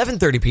 5:30 to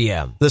 7:30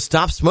 p.m. The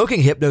Stop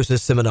Smoking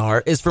Hypnosis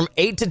Seminar is from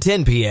 8 to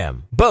 10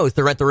 p.m. Both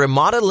are at the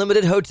Ramada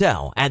Limited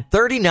Hotel at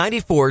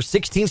 3094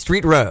 16th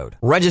Street Road.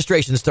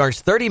 Registration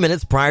starts 30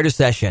 minutes prior to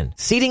session.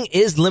 Seating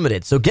is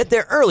limited, so get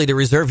there early to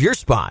reserve your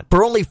spot.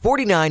 For only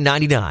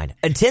 $49.99,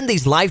 attend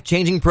these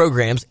life-changing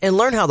programs and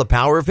learn how the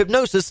power of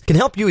hypnosis can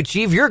help you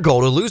achieve your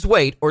goal to lose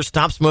weight or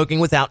stop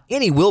smoking without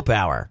any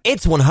willpower.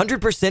 It's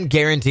 100%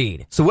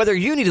 guaranteed. So whether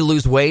you need to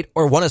lose weight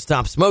or want to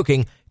stop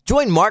smoking,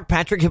 join Mark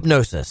Patrick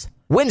Hypnosis.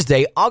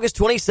 Wednesday, August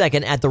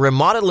 22nd at the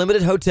Ramada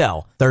Limited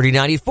Hotel,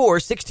 3094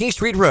 16th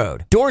Street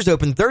Road. Doors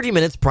open 30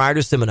 minutes prior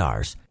to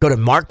seminars. Go to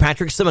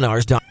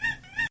markpatrickseminars.com.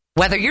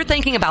 Whether you're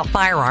thinking about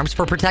firearms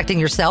for protecting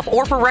yourself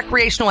or for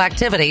recreational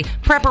activity,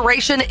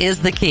 preparation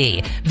is the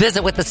key.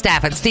 Visit with the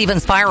staff at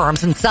Stevens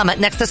Firearms in Summit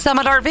next to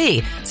Summit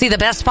RV. See the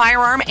best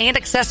firearm and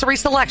accessory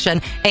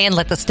selection and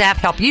let the staff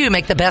help you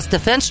make the best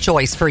defense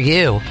choice for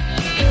you.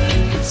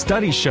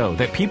 Studies show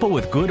that people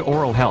with good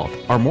oral health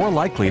are more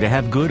likely to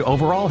have good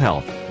overall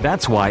health.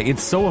 That's why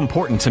it's so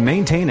important to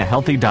maintain a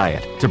healthy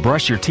diet, to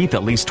brush your teeth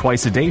at least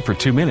twice a day for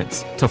 2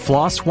 minutes, to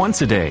floss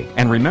once a day,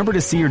 and remember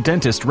to see your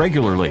dentist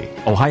regularly.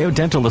 Ohio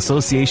Dental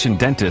Association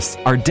dentists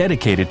are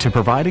dedicated to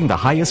providing the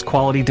highest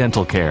quality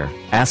dental care.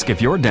 Ask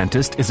if your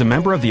dentist is a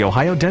member of the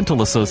Ohio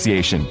Dental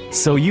Association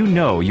so you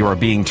know you are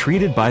being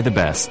treated by the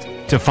best.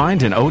 To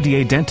find an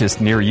ODA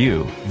dentist near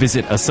you,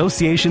 visit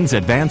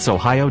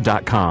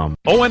associationsadvanceohio.com.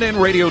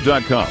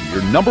 ONNradio.com,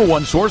 your number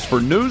one source for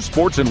news,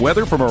 sports, and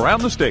weather from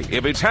around the state.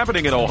 If it's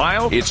happening in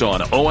Ohio, it's on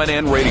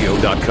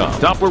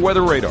ONNradio.com. Doppler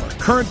weather radar,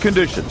 current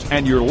conditions,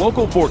 and your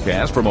local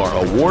forecast from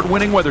our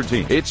award-winning weather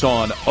team. It's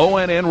on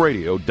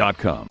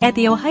ONNradio.com. At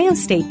the Ohio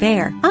State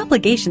Fair,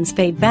 obligations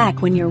fade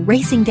back when you're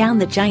racing down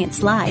the giant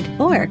slide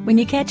or when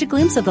you catch a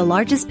glimpse of the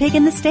largest pig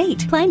in the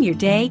state. Plan your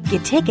day,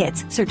 get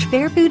tickets, search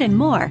fair food and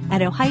more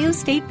at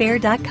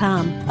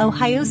OhioStateFair.com.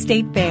 Ohio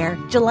State Fair,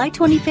 July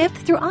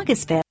 25th through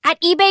August 5th.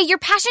 At eBay, your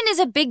passion is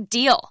a big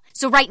deal.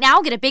 So right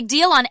now, get a big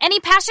deal on any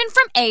passion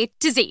from A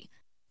to Z.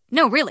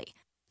 No, really.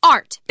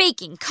 Art,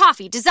 baking,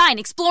 coffee, design,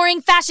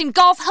 exploring, fashion,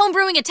 golf,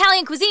 homebrewing,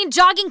 Italian cuisine,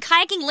 jogging,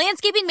 kayaking,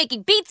 landscaping,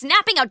 making beats,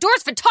 napping,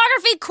 outdoors,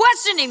 photography,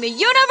 questioning the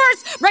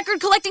universe, record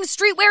collecting,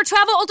 streetwear,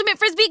 travel, ultimate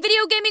frisbee,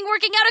 video gaming,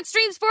 working out,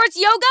 extreme sports,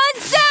 yoga,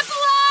 and zip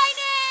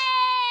lining!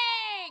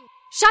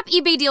 Shop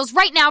eBay deals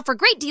right now for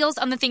great deals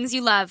on the things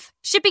you love.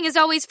 Shipping is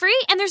always free,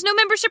 and there's no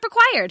membership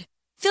required.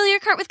 Fill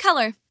your cart with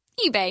color.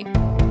 eBay.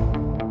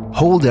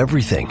 Hold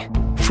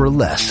everything for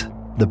less.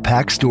 The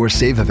Pack Store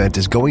Save event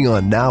is going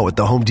on now at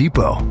the Home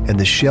Depot, and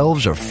the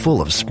shelves are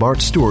full of smart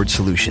storage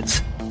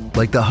solutions.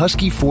 Like the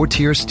Husky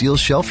 4-tier steel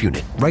shelf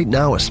unit. Right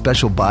now, a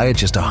special buy at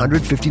just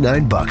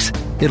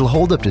 $159. It'll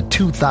hold up to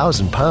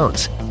 2,000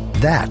 pounds.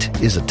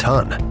 That is a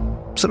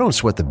ton. So don't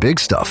sweat the big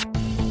stuff.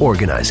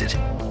 Organize it.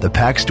 The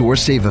Pack Store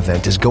Save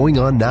event is going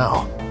on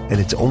now,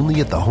 and it's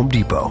only at the Home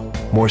Depot.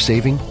 More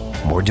saving,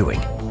 more doing.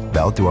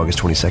 Valid through August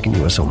 22nd,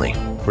 U.S. only.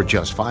 For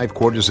just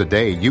 $5 a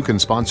day, you can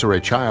sponsor a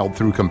child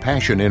through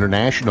Compassion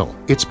International.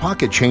 It's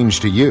pocket change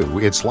to you.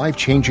 It's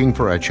life-changing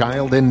for a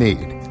child in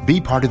need. Be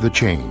part of the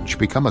change.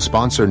 Become a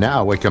sponsor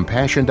now at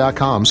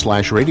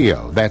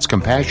compassion.com/radio. That's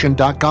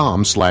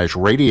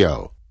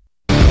compassion.com/radio.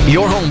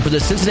 Your home for the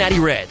Cincinnati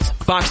Reds.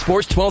 Fox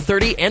Sports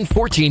 1230 and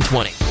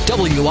 1420.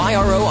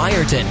 WIRO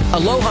Ironton.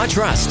 Aloha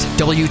Trust.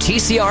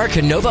 WTCR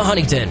Canova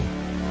Huntington.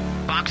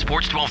 Fox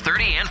Sports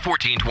 1230 and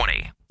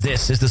 1420.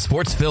 This is the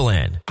Sports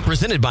Fill-In,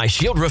 presented by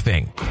Shield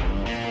Roofing.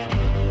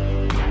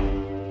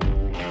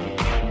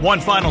 One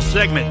final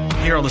segment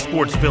here on the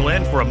Sports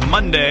Fill-In for a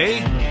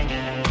Monday,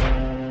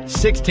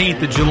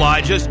 16th of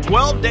July, just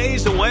 12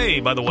 days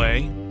away, by the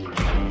way,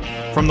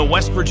 from the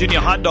West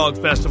Virginia Hot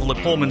Dog Festival at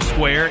Pullman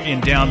Square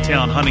in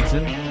downtown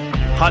Huntington.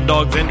 Hot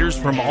dog vendors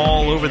from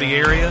all over the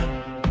area.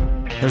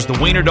 There's the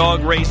wiener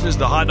dog races,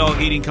 the hot dog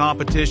eating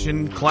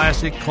competition,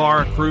 classic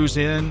car cruise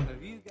in,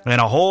 and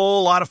a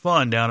whole lot of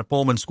fun down at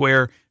Pullman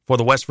Square for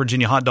the West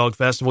Virginia Hot Dog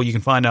Festival. You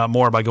can find out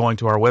more by going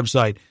to our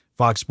website,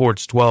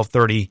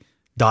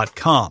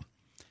 foxsports1230.com.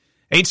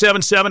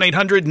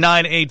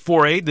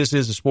 877-800-9848. This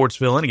is the Sports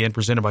Fill-In, again,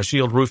 presented by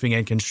Shield Roofing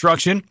and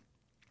Construction.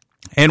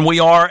 And we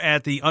are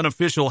at the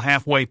unofficial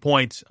halfway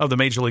point of the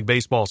Major League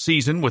Baseball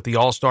season with the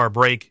All-Star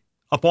break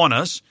upon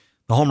us.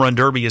 The Home Run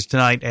Derby is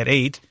tonight at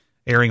 8,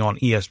 airing on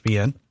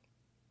ESPN.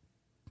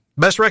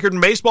 Best record in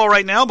baseball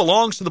right now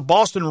belongs to the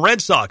Boston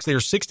Red Sox. They are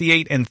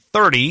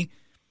 68-30.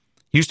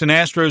 Houston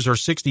Astros are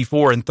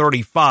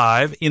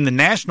 64-35. In the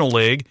National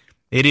League,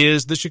 it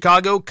is the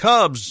Chicago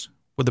Cubs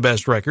with the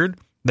best record.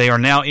 They are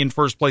now in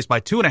first place by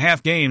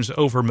 2.5 games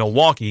over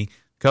Milwaukee.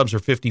 Cubs are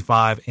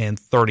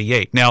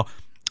 55-38. Now,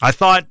 I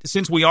thought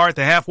since we are at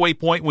the halfway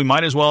point, we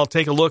might as well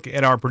take a look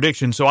at our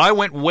predictions. So I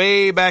went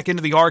way back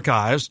into the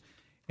archives,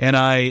 and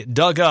I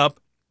dug up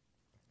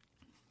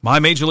my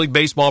Major League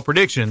Baseball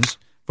predictions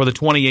for the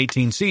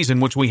 2018 season,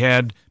 which we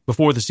had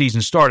before the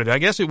season started. I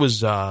guess it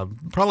was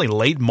probably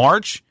late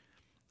March.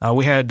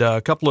 We had a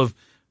couple of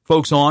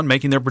folks on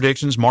making their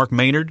predictions. Mark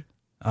Maynard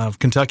of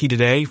Kentucky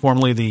Today,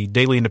 formerly the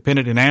Daily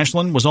Independent in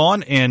Ashland, was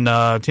on,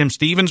 and Tim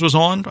Stevens was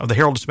on of the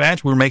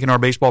Herald-Dispatch. We were making our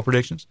baseball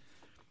predictions.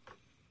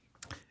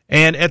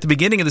 And at the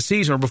beginning of the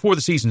season, or before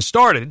the season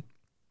started,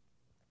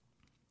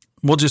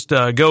 we'll just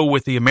go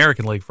with the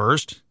American League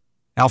first,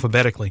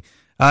 alphabetically.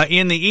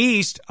 In the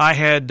East, I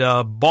had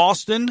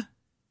Boston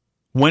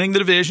winning the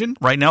division.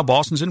 Right now,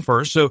 Boston's in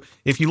first. So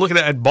if you look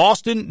at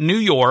Boston, New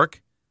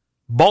York,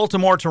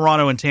 Baltimore,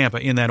 Toronto, and Tampa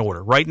in that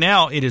order. Right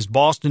now, it is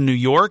Boston, New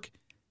York,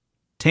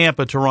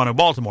 Tampa, Toronto,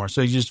 Baltimore.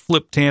 So you just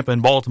flip Tampa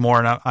and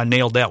Baltimore, and I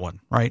nailed that one,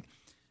 right?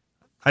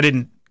 I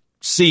didn't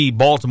see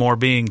Baltimore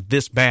being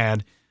this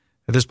bad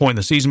at this point in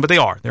the season, but they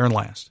are. They're in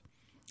last.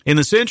 In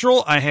the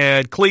Central, I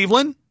had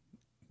Cleveland,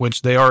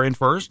 which they are in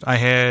first. I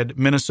had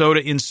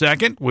Minnesota in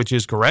second, which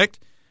is correct.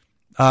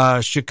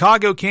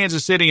 Chicago,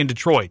 Kansas City, and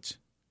Detroit,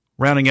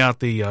 rounding out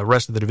the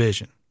rest of the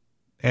division.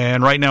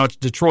 And right now it's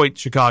Detroit,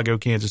 Chicago,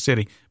 Kansas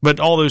City. But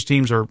all those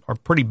teams are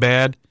pretty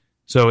bad,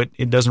 so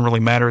it doesn't really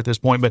matter at this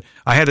point. But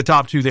I had the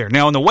top two there.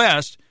 Now in the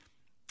West,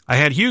 I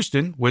had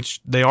Houston,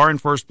 which they are in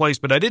first place,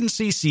 but I didn't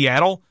see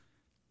Seattle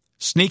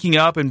sneaking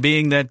up and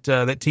being that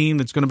team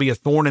that's going to be a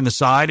thorn in the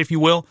side, if you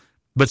will.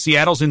 But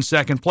Seattle's in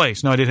second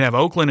place. Now, I did have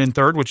Oakland in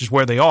third, which is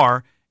where they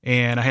are,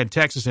 and I had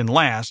Texas in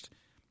last.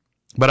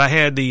 But I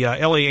had the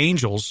L.A.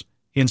 Angels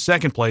in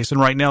second place,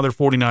 and right now they're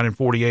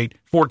 49-48,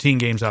 14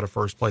 games out of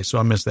first place, so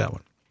I missed that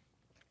one.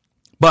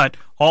 But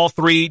all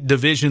three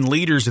division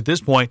leaders at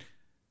this point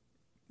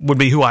would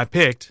be who I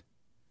picked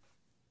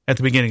at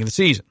the beginning of the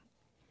season.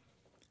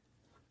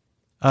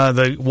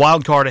 The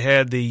wild card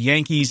had the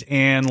Yankees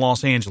and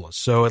Los Angeles.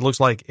 So it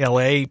looks like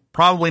L.A.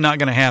 probably not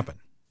going to happen.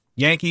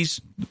 Yankees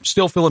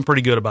still feeling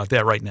pretty good about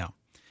that right now.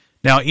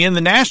 Now, in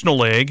the National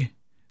League,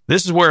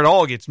 this is where it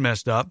all gets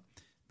messed up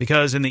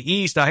because in the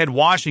East, I had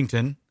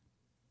Washington.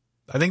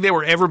 I think they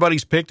were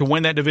everybody's pick to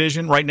win that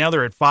division. Right now,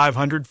 they're at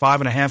 500,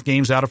 5.5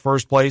 games out of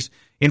first place.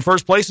 In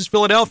first place is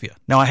Philadelphia.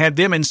 Now, I had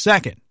them in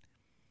second.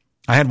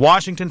 I had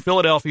Washington,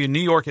 Philadelphia,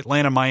 New York,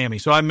 Atlanta, Miami.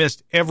 So I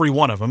missed every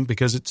one of them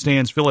because it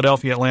stands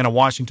Philadelphia, Atlanta,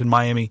 Washington,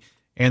 Miami,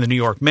 and the New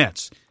York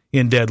Mets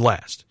in dead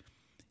last.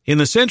 In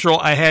the Central,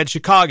 I had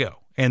Chicago,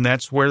 and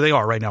that's where they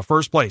are right now.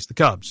 First place, the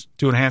Cubs,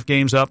 2.5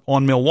 games up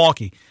on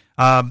Milwaukee.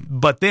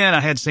 But then I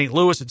had St.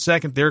 Louis at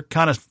second. They're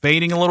kind of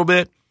fading a little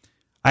bit.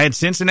 I had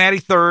Cincinnati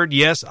third.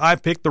 Yes, I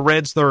picked the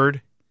Reds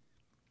third.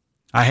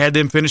 I had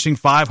them finishing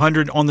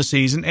 500 on the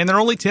season, and they're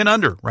only 10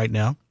 under right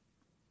now.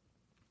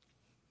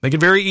 They could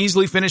very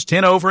easily finish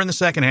 10 over in the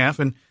second half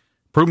and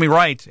prove me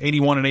right,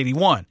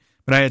 81-81.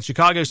 But I had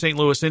Chicago, St.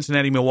 Louis,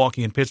 Cincinnati,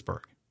 Milwaukee, and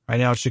Pittsburgh. Right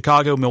now it's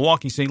Chicago,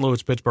 Milwaukee, St.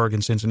 Louis, Pittsburgh,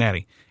 and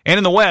Cincinnati. And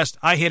in the West,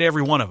 I hit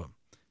every one of them.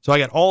 So I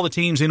got all the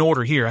teams in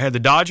order here. I had the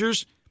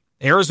Dodgers,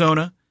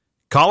 Arizona,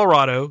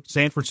 Colorado,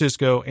 San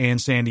Francisco, and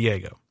San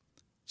Diego.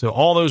 So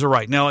all those are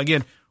right. Now,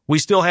 again, we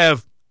still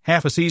have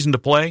half a season to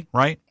play,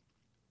 right?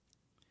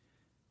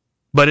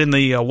 But in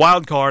the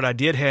wild card, I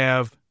did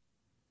have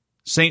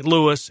St.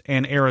 Louis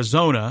and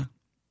Arizona,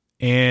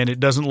 and it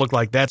doesn't look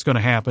like that's going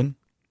to happen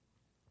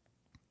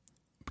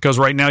because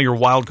right now your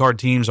wild card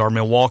teams are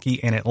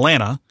Milwaukee and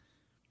Atlanta.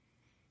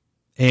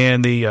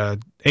 And the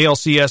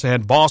ALCS, I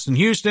had Boston,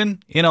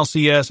 Houston.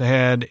 NLCS, I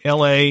had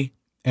LA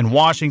and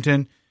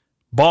Washington.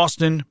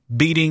 Boston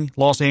beating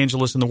Los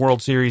Angeles in the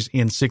World Series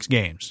in 6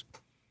 games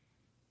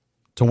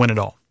to win it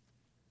all.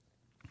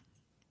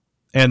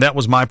 And that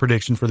was my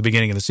prediction for the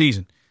beginning of the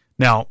season.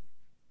 Now,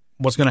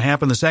 what's going to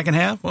happen in the second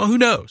half? Well, who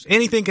knows?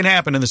 Anything can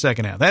happen in the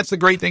second half. That's the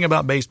great thing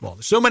about baseball.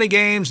 There's so many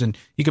games, and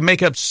you can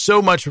make up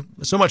so much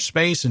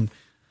space and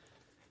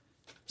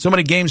so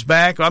many games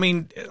back. I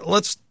mean,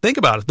 let's think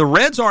about it. The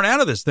Reds aren't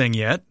out of this thing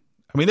yet.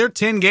 I mean, they're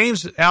 10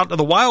 games out of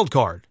the wild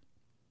card.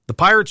 The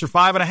Pirates are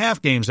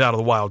 5.5 games out of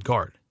the wild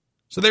card.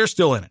 So they're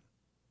still in it.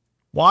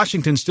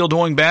 Washington's still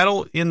doing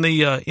battle in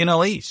the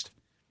NL East.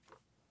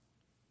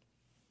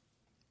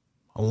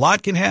 A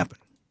lot can happen.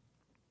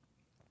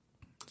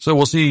 So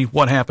we'll see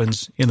what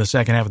happens in the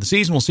second half of the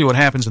season. We'll see what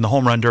happens in the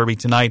Home Run Derby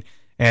tonight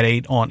at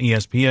 8 on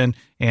ESPN.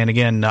 And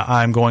again,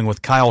 I'm going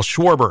with Kyle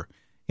Schwarber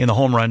in the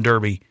Home Run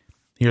Derby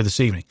here this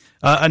evening.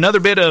 Another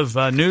bit of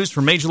news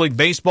from Major League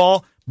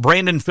Baseball.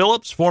 Brandon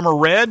Phillips, former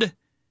Red,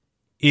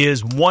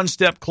 is one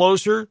step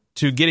closer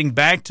to getting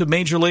back to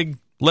Major League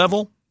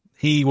level.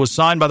 He was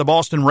signed by the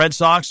Boston Red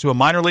Sox to a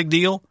minor league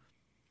deal.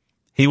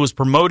 He was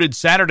promoted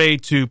Saturday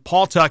to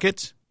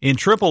Pawtucket in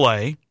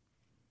AAA.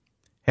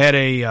 Had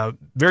a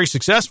very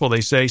successful,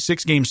 they say,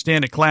 6-game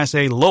stint at Class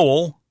A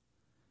Lowell.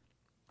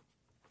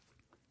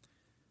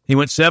 He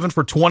went 7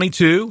 for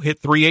 22,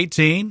 hit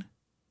 .318,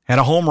 had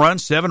a home run,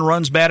 7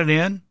 runs batted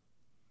in.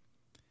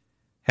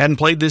 Hadn't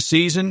played this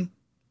season.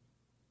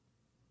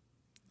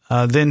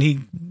 Then he,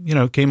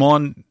 came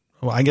on,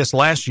 I guess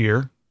last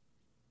year,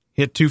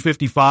 hit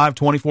 .255,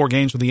 24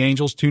 games with the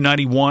Angels,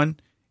 .291,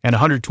 and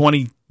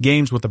 120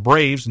 games with the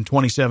Braves in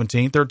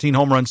 2017. 13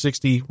 home runs,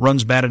 60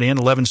 runs batted in,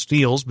 11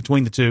 steals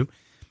between the two.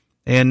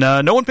 And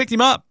no one picked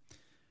him up.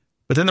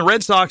 But then the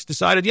Red Sox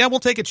decided, we'll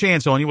take a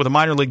chance on you with a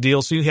minor league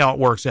deal, see how it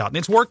works out. And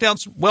it's worked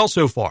out well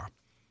so far.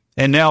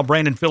 And now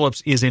Brandon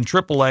Phillips is in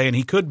AAA, and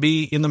he could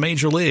be in the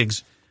major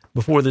leagues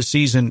before this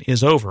season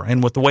is over.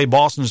 And with the way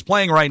Boston is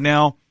playing right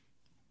now,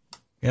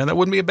 that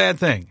wouldn't be a bad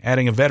thing,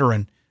 adding a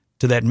veteran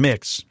to that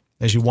mix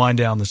as you wind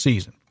down the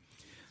season.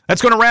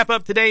 That's going to wrap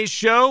up today's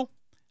show.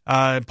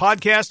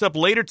 Podcast up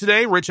later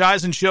today. Rich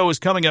Eisen's show is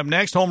coming up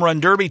next. Home Run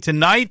Derby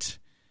tonight.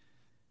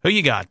 Who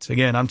you got?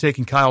 Again, I'm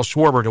taking Kyle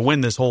Schwarber to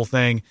win this whole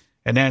thing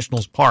at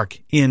Nationals Park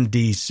in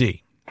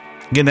D.C.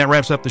 Again, that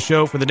wraps up the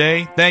show for the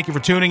day. Thank you for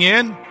tuning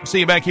in. We'll see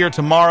you back here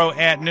tomorrow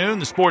at noon.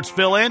 The Sports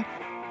Fill-In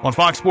on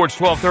Fox Sports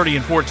 1230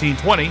 and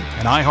 1420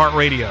 and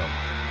iHeartRadio.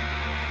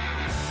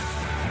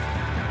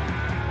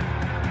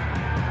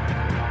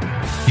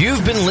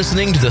 You've been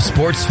listening to the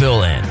Sports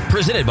Fill-In,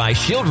 presented by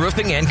Shield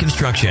Roofing and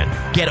Construction.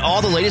 Get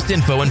all the latest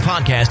info and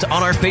podcast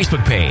on our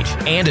Facebook page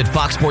and at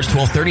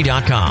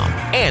foxsports1230.com.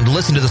 And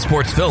listen to the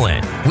Sports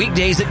Fill-In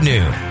weekdays at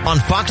noon on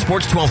Fox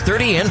Sports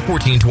 1230 and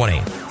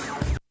 1420.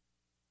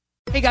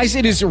 Hey guys,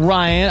 it is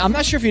Ryan. I'm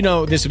not sure if you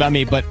know this about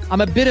me, but I'm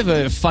a bit of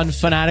a fun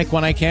fanatic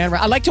when I can.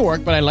 I like to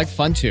work, but I like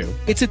fun too.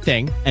 It's a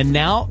thing. And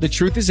now the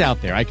truth is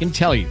out there. I can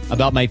tell you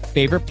about my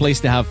favorite place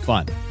to have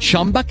fun.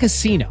 Chumba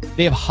Casino.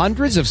 They have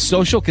hundreds of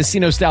social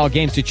casino style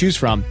games to choose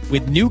from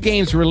with new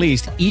games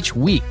released each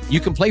week. You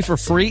can play for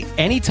free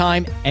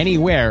anytime,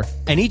 anywhere.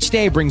 And each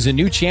day brings a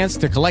new chance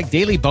to collect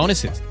daily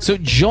bonuses. So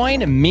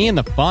join me in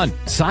the fun.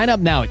 Sign up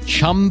now at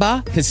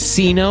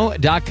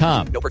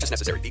ChumbaCasino.com. No purchase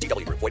necessary.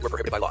 VGW. Void where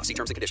prohibited by law. See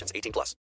terms and conditions. 18+.